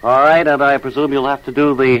 All right, and I presume you'll have to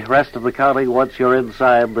do the rest of the counting once you're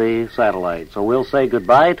inside the satellite. So we'll say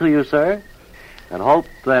goodbye to you, sir, and hope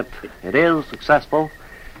that it is successful.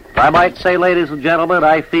 I might say, ladies and gentlemen,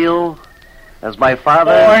 I feel as my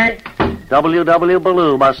father, W.W.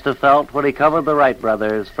 Ballou, must have felt when he covered the Wright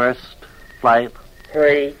brothers' first flight.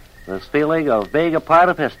 3. This feeling of being a part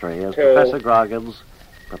of history as 2. Professor Grogan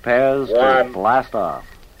prepares 1. to blast off.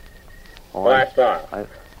 Blast off.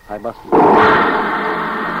 I must...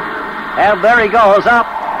 And there he goes, up,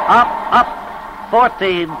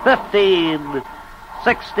 14, 15,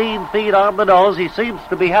 16 feet on the nose. He seems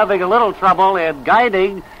to be having a little trouble in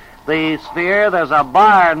guiding the sphere. There's a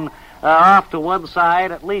barn off to one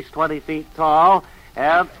side, at least 20 feet tall,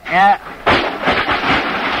 and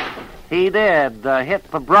he did hit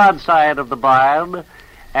the broadside of the barn,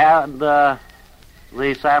 and the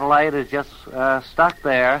satellite is just stuck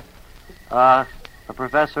there. The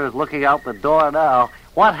professor is looking out the door now.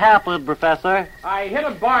 What happened, Professor? I hit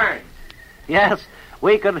a barn. Yes,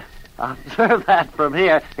 we can observe that from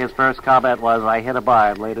here. His first comment was, I hit a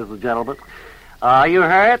barn, ladies and gentlemen. You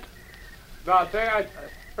hurt? No, sir,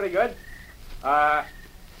 pretty good. Of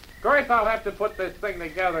course, I'll have to put this thing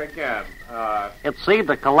together again. It seemed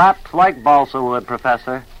to collapse like balsa wood,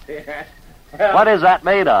 Professor. Yeah. Well, what is that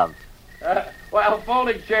made of? Well,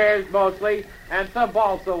 folding chairs mostly, and some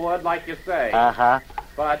balsa wood, like you say. Uh-huh.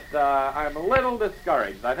 But I'm a little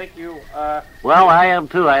discouraged. I think you... Well, I am,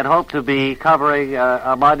 too. I'd hoped to be covering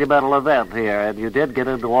a monumental event here, and you did get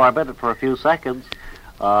into orbit for a few seconds,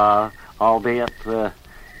 albeit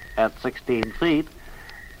at 16 feet.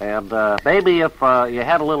 And maybe if you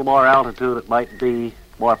had a little more altitude, it might be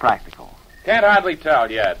more practical. Can't hardly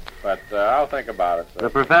tell yet, but I'll think about it, sir. The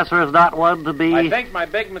professor is not one to be... I think my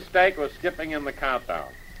big mistake was skipping in the countdown.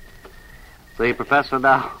 The professor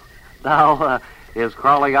now is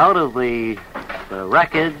crawling out of the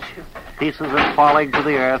wreckage. Pieces are falling to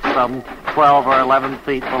the earth some 12 or 11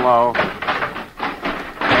 feet below.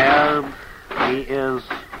 And he is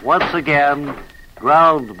once again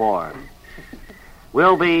ground-borne.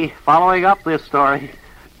 We'll be following up this story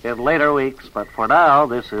in later weeks, but for now,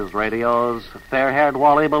 this is radio's fair-haired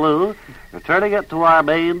Wally Ballou, returning it to our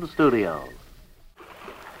main studio.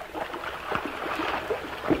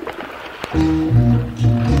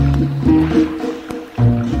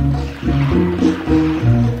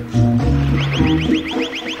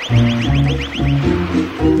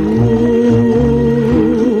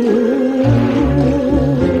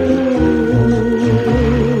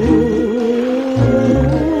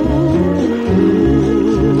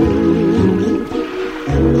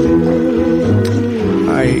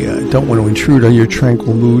 Don't want to intrude on your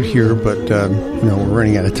tranquil mood here, but we're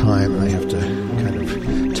running out of time, and I have to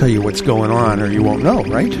kind of tell you what's going on, or you won't know,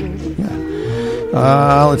 right?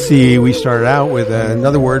 Yeah. Let's see. We started out with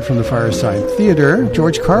another word from the Fireside Theater,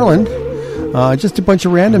 George Carlin. Just a bunch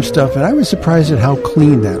of random stuff, and I was surprised at how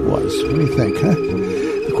clean that was. What do you think, huh?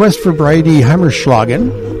 The quest for Bridie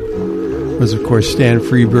Hammerschlagen was, of course, Stan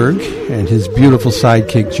Freberg and his beautiful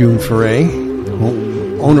sidekick, June Foray,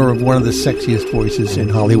 owner of one of the sexiest voices in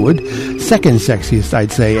Hollywood. Second sexiest,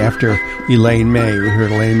 I'd say, after Elaine May. We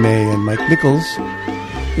heard Elaine May and Mike Nichols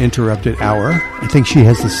interrupted Hour. I think she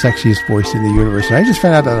has the sexiest voice in the universe. And I just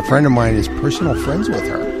found out that a friend of mine is personal friends with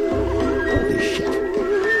her. Holy shit.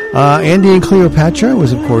 Andy and Cleopatra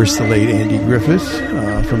was, of course, the late Andy Griffith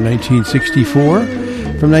from 1964.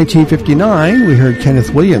 From 1959, we heard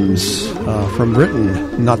Kenneth Williams from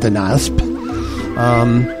Britain, Not the Nasp.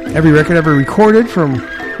 Every record ever recorded from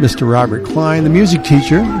Mr. Robert Klein. The music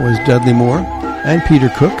teacher was Dudley Moore and Peter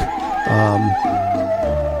Cook.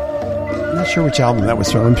 Not sure which album that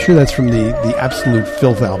was from. I'm sure that's from the Absolute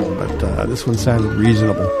Filth album, but this one sounded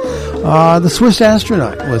reasonable. The Swiss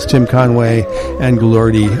Astronaut was Tim Conway and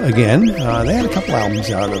Goulordi again. They had a couple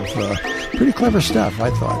albums out of pretty clever stuff,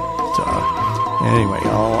 I thought. Anyway,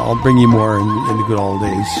 I'll bring you more in the good old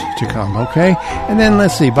days to come, okay? And then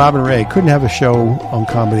let's see, Bob and Ray. Couldn't have a show on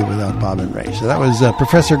comedy without Bob and Ray. So that was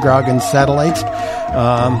Professor Grogan's Satellite,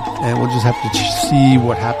 and we'll just have to see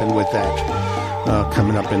what happened with that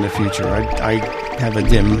coming up in the future. I have a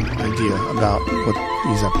dim idea about what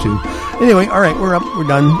he's up to. Anyway, all right, we're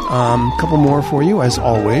done. A couple more for you, as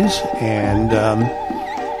always, and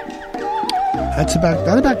that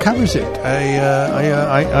about covers it. I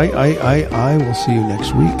will see you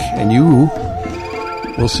next week, and you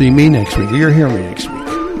will see me next week. You'll hear me next week,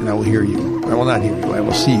 and I will hear you. I will not hear you. I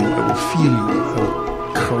will see you. I will feel you. I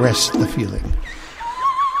will caress the feeling.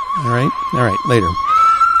 All right, later.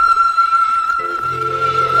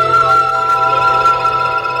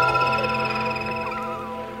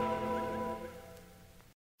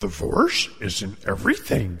 The force is in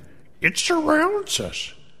everything. It surrounds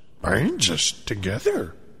us, binds us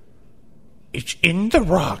together. It's in the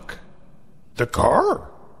rock, the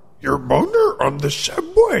car, your boner on the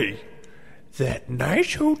subway, that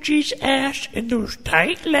nice hoochie's ass in those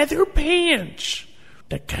tight leather pants,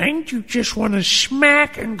 the kind you just want to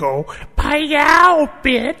smack and go, "Pie-ow,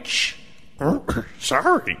 bitch."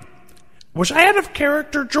 Sorry. Was I out of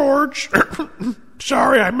character, George?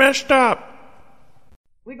 Sorry, I messed up.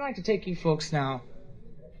 We'd like to take you folks now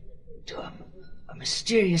to a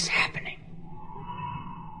mysterious happening.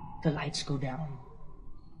 The lights go down.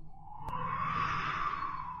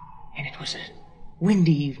 And it was a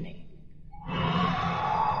windy evening.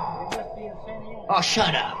 Oh,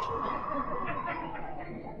 shut up.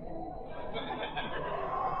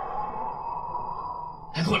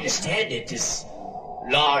 I'm going to stand at this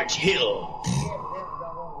large hill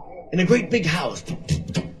in a great big house.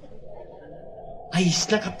 I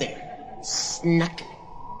snuck up there. Snuck.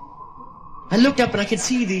 I looked up and I could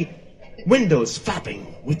see the windows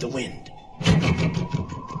flapping with the wind.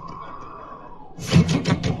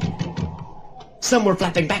 Some were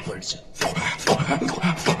flapping backwards.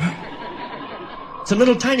 Some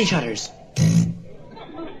little tiny shutters.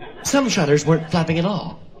 Some shutters weren't flapping at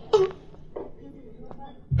all.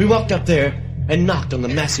 We walked up there and knocked on the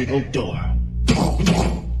massive oak door.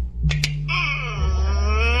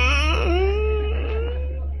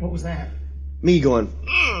 What was that? Me going,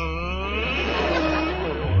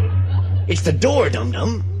 "It's the door,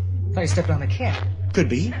 dum-dum." I thought you stepped on a cat. Could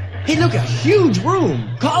be. Hey, look, a huge room.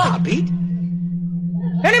 Call out, Pete.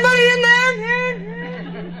 Anybody in there?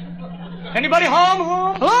 Anybody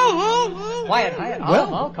home? Hello? Wyatt.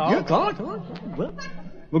 Well, I'll call. You're calling. Well,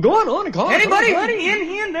 we're going on and calling. Anybody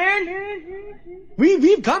in there?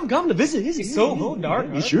 We've come to visit. It's so dark.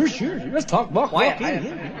 Sure. Let's talk. Walk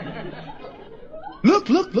in. Look,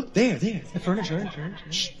 there. The furniture.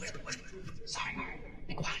 Shh, whisper. Sorry.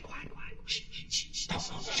 Be quiet. Shh. Don't.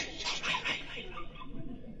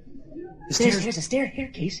 The stairs. There's a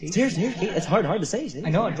staircase. Stairs. It's hard to say. See?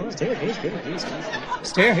 I know. Staircase.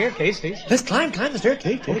 Staircase. Let's climb the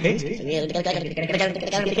staircase. Okay.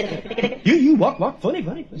 You walk funny.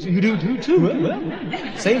 You do too. Well.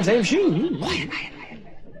 Same shoe. Quiet.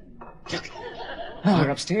 Look. Oh,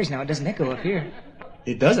 we're upstairs now. It doesn't echo up here.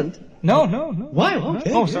 It doesn't? No. Why?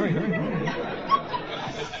 Okay. Oh, sorry.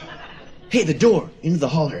 Hey, the door into the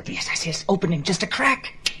hall here. Yes, I see it's opening. Just a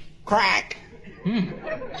crack.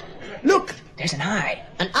 Look, there's an eye.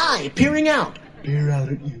 An eye peering out. Peer out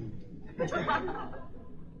at you.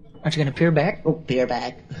 Aren't you going to peer back? Oh, peer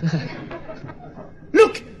back.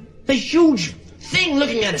 Look, the huge thing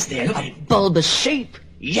looking at us there. Look at it. Bulbous shape.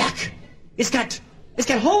 Yuck. It's got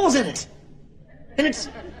holes in it. And it's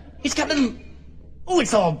got little... Oh,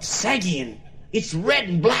 it's all saggy and it's red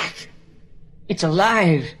and black. It's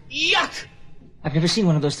alive. Yuck! I've never seen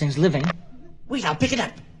one of those things living. Wait, I'll pick it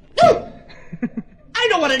up. No! I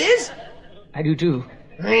know what it is. I do too.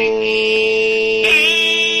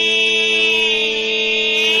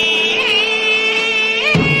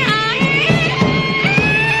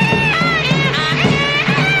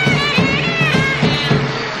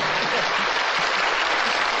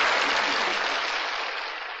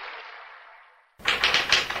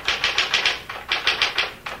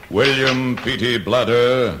 William P.T.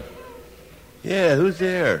 Bladder. Yeah, who's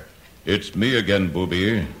there? It's me again,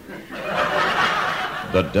 booby.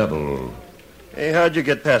 The devil. Hey, how'd you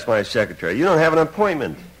get past my secretary? You don't have an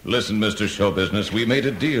appointment. Listen, Mr. Show Business, we made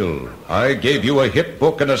a deal. I gave you a hit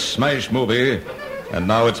book and a smash movie, and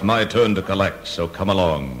now it's my turn to collect, so come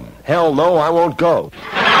along. Hell no, I won't go.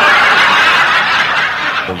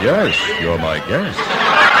 Well, yes, you're my guest.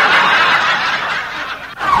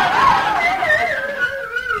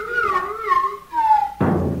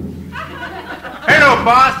 Hello,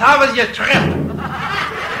 boss. How was your trip?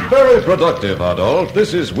 Very productive, Adolf.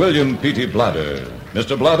 This is William P.T. Bladder.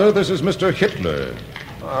 Mr. Bladder, this is Mr. Hitler.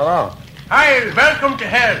 Hello. Hi, welcome to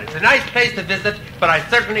hell. It's a nice place to visit, but I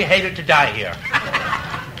certainly hated to die here.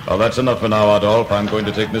 Well, that's enough for now, Adolf. I'm going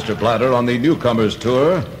to take Mr. Bladder on the newcomers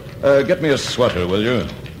tour. Get me a sweater, will you?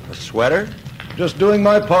 A sweater? Just doing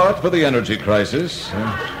my part for the energy crisis.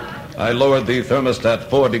 I lowered the thermostat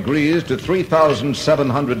 4 degrees to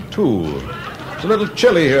 3,702. It's a little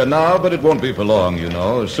chilly here now, but it won't be for long, you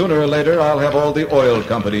know. Sooner or later, I'll have all the oil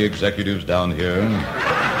company executives down here.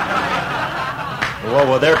 What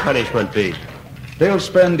will their punishment be? They'll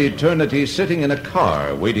spend eternity sitting in a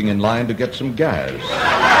car, waiting in line to get some gas.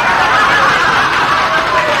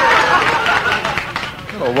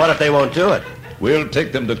 Well, what if they won't do it? We'll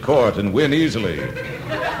take them to court and win easily.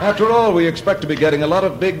 After all, we expect to be getting a lot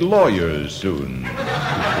of big lawyers soon.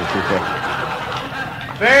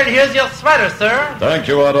 Well, here's your sweater, sir. Thank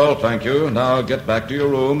you, Adolf, thank you. Now get back to your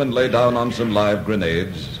room and lay down on some live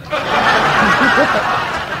grenades.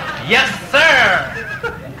 Yes, sir.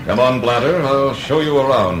 Come on, Bladder. I'll show you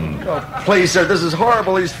around. Oh, please, sir, this is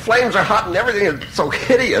horrible. These flames are hot and everything is so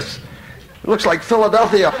hideous. It looks like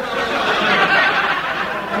Philadelphia.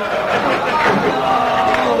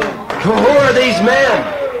 Who are these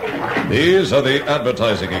men? These are the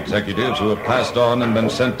advertising executives who have passed on and been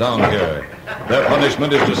sent down here. Their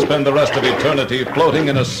punishment is to spend the rest of eternity floating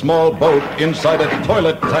in a small boat inside a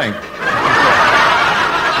toilet tank.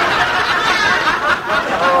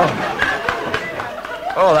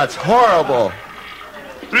 Oh, that's horrible.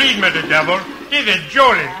 Please, Mr. Devil, this is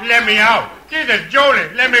Jolie. Let me out. This is Jolie.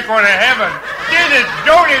 Let me go to heaven. This is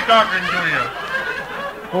Jolie talking to you.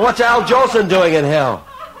 Well, what's Al Jolson doing in hell?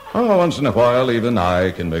 Oh, once in a while, even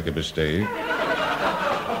I can make a mistake.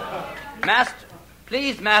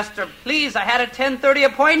 Master, please, I had a 10:30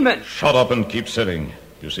 appointment. Shut up and keep sitting.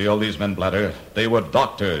 You see all these men, Bladder? They were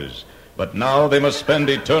doctors. But now they must spend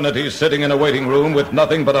eternity sitting in a waiting room with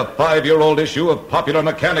nothing but a 5-year-old issue of Popular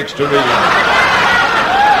Mechanics to read.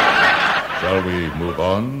 Shall we move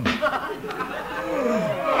on?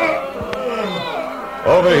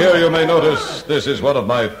 Over here you may notice this is one of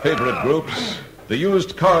my favorite groups, the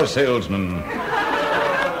used car salesmen.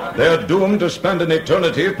 They're doomed to spend an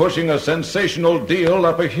eternity pushing a sensational deal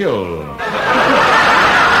up a hill.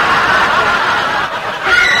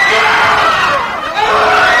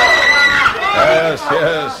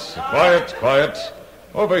 Yes. Quiet.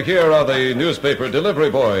 Over here are the newspaper delivery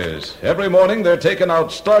boys. Every morning they're taken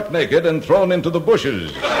out stark naked and thrown into the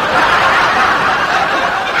bushes.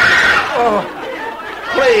 Oh,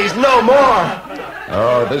 please, no more.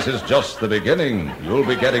 Oh, this is just the beginning. You'll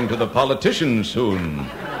be getting to the politicians soon.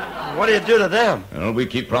 What do you do to them? Well, we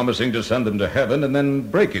keep promising to send them to heaven and then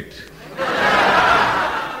break it.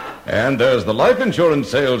 And there's the life insurance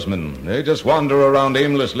salesmen. They just wander around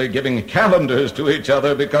aimlessly giving calendars to each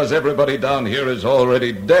other because everybody down here is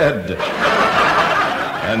already dead.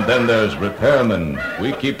 And then there's repairmen.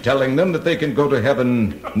 We keep telling them that they can go to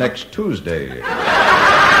heaven next Tuesday.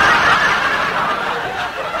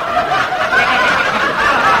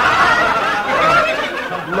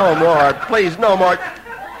 No more. Please, no more.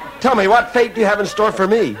 Tell me, what fate do you have in store for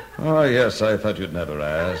me? Oh, yes, I thought you'd never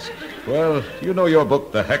ask. Well, you know your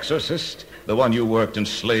book, The Hexorcist? The one you worked and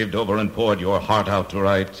slaved over and poured your heart out to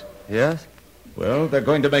write? Yes? Well, they're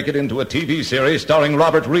going to make it into a TV series starring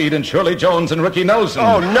Robert Reed and Shirley Jones and Ricky Nelson.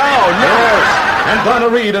 Oh, no! Yes! And Donna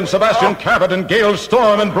Reed and Sebastian Cabot and Gail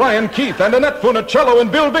Storm and Brian Keith and Annette Funicello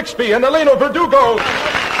and Bill Bixby and Elena Verdugo.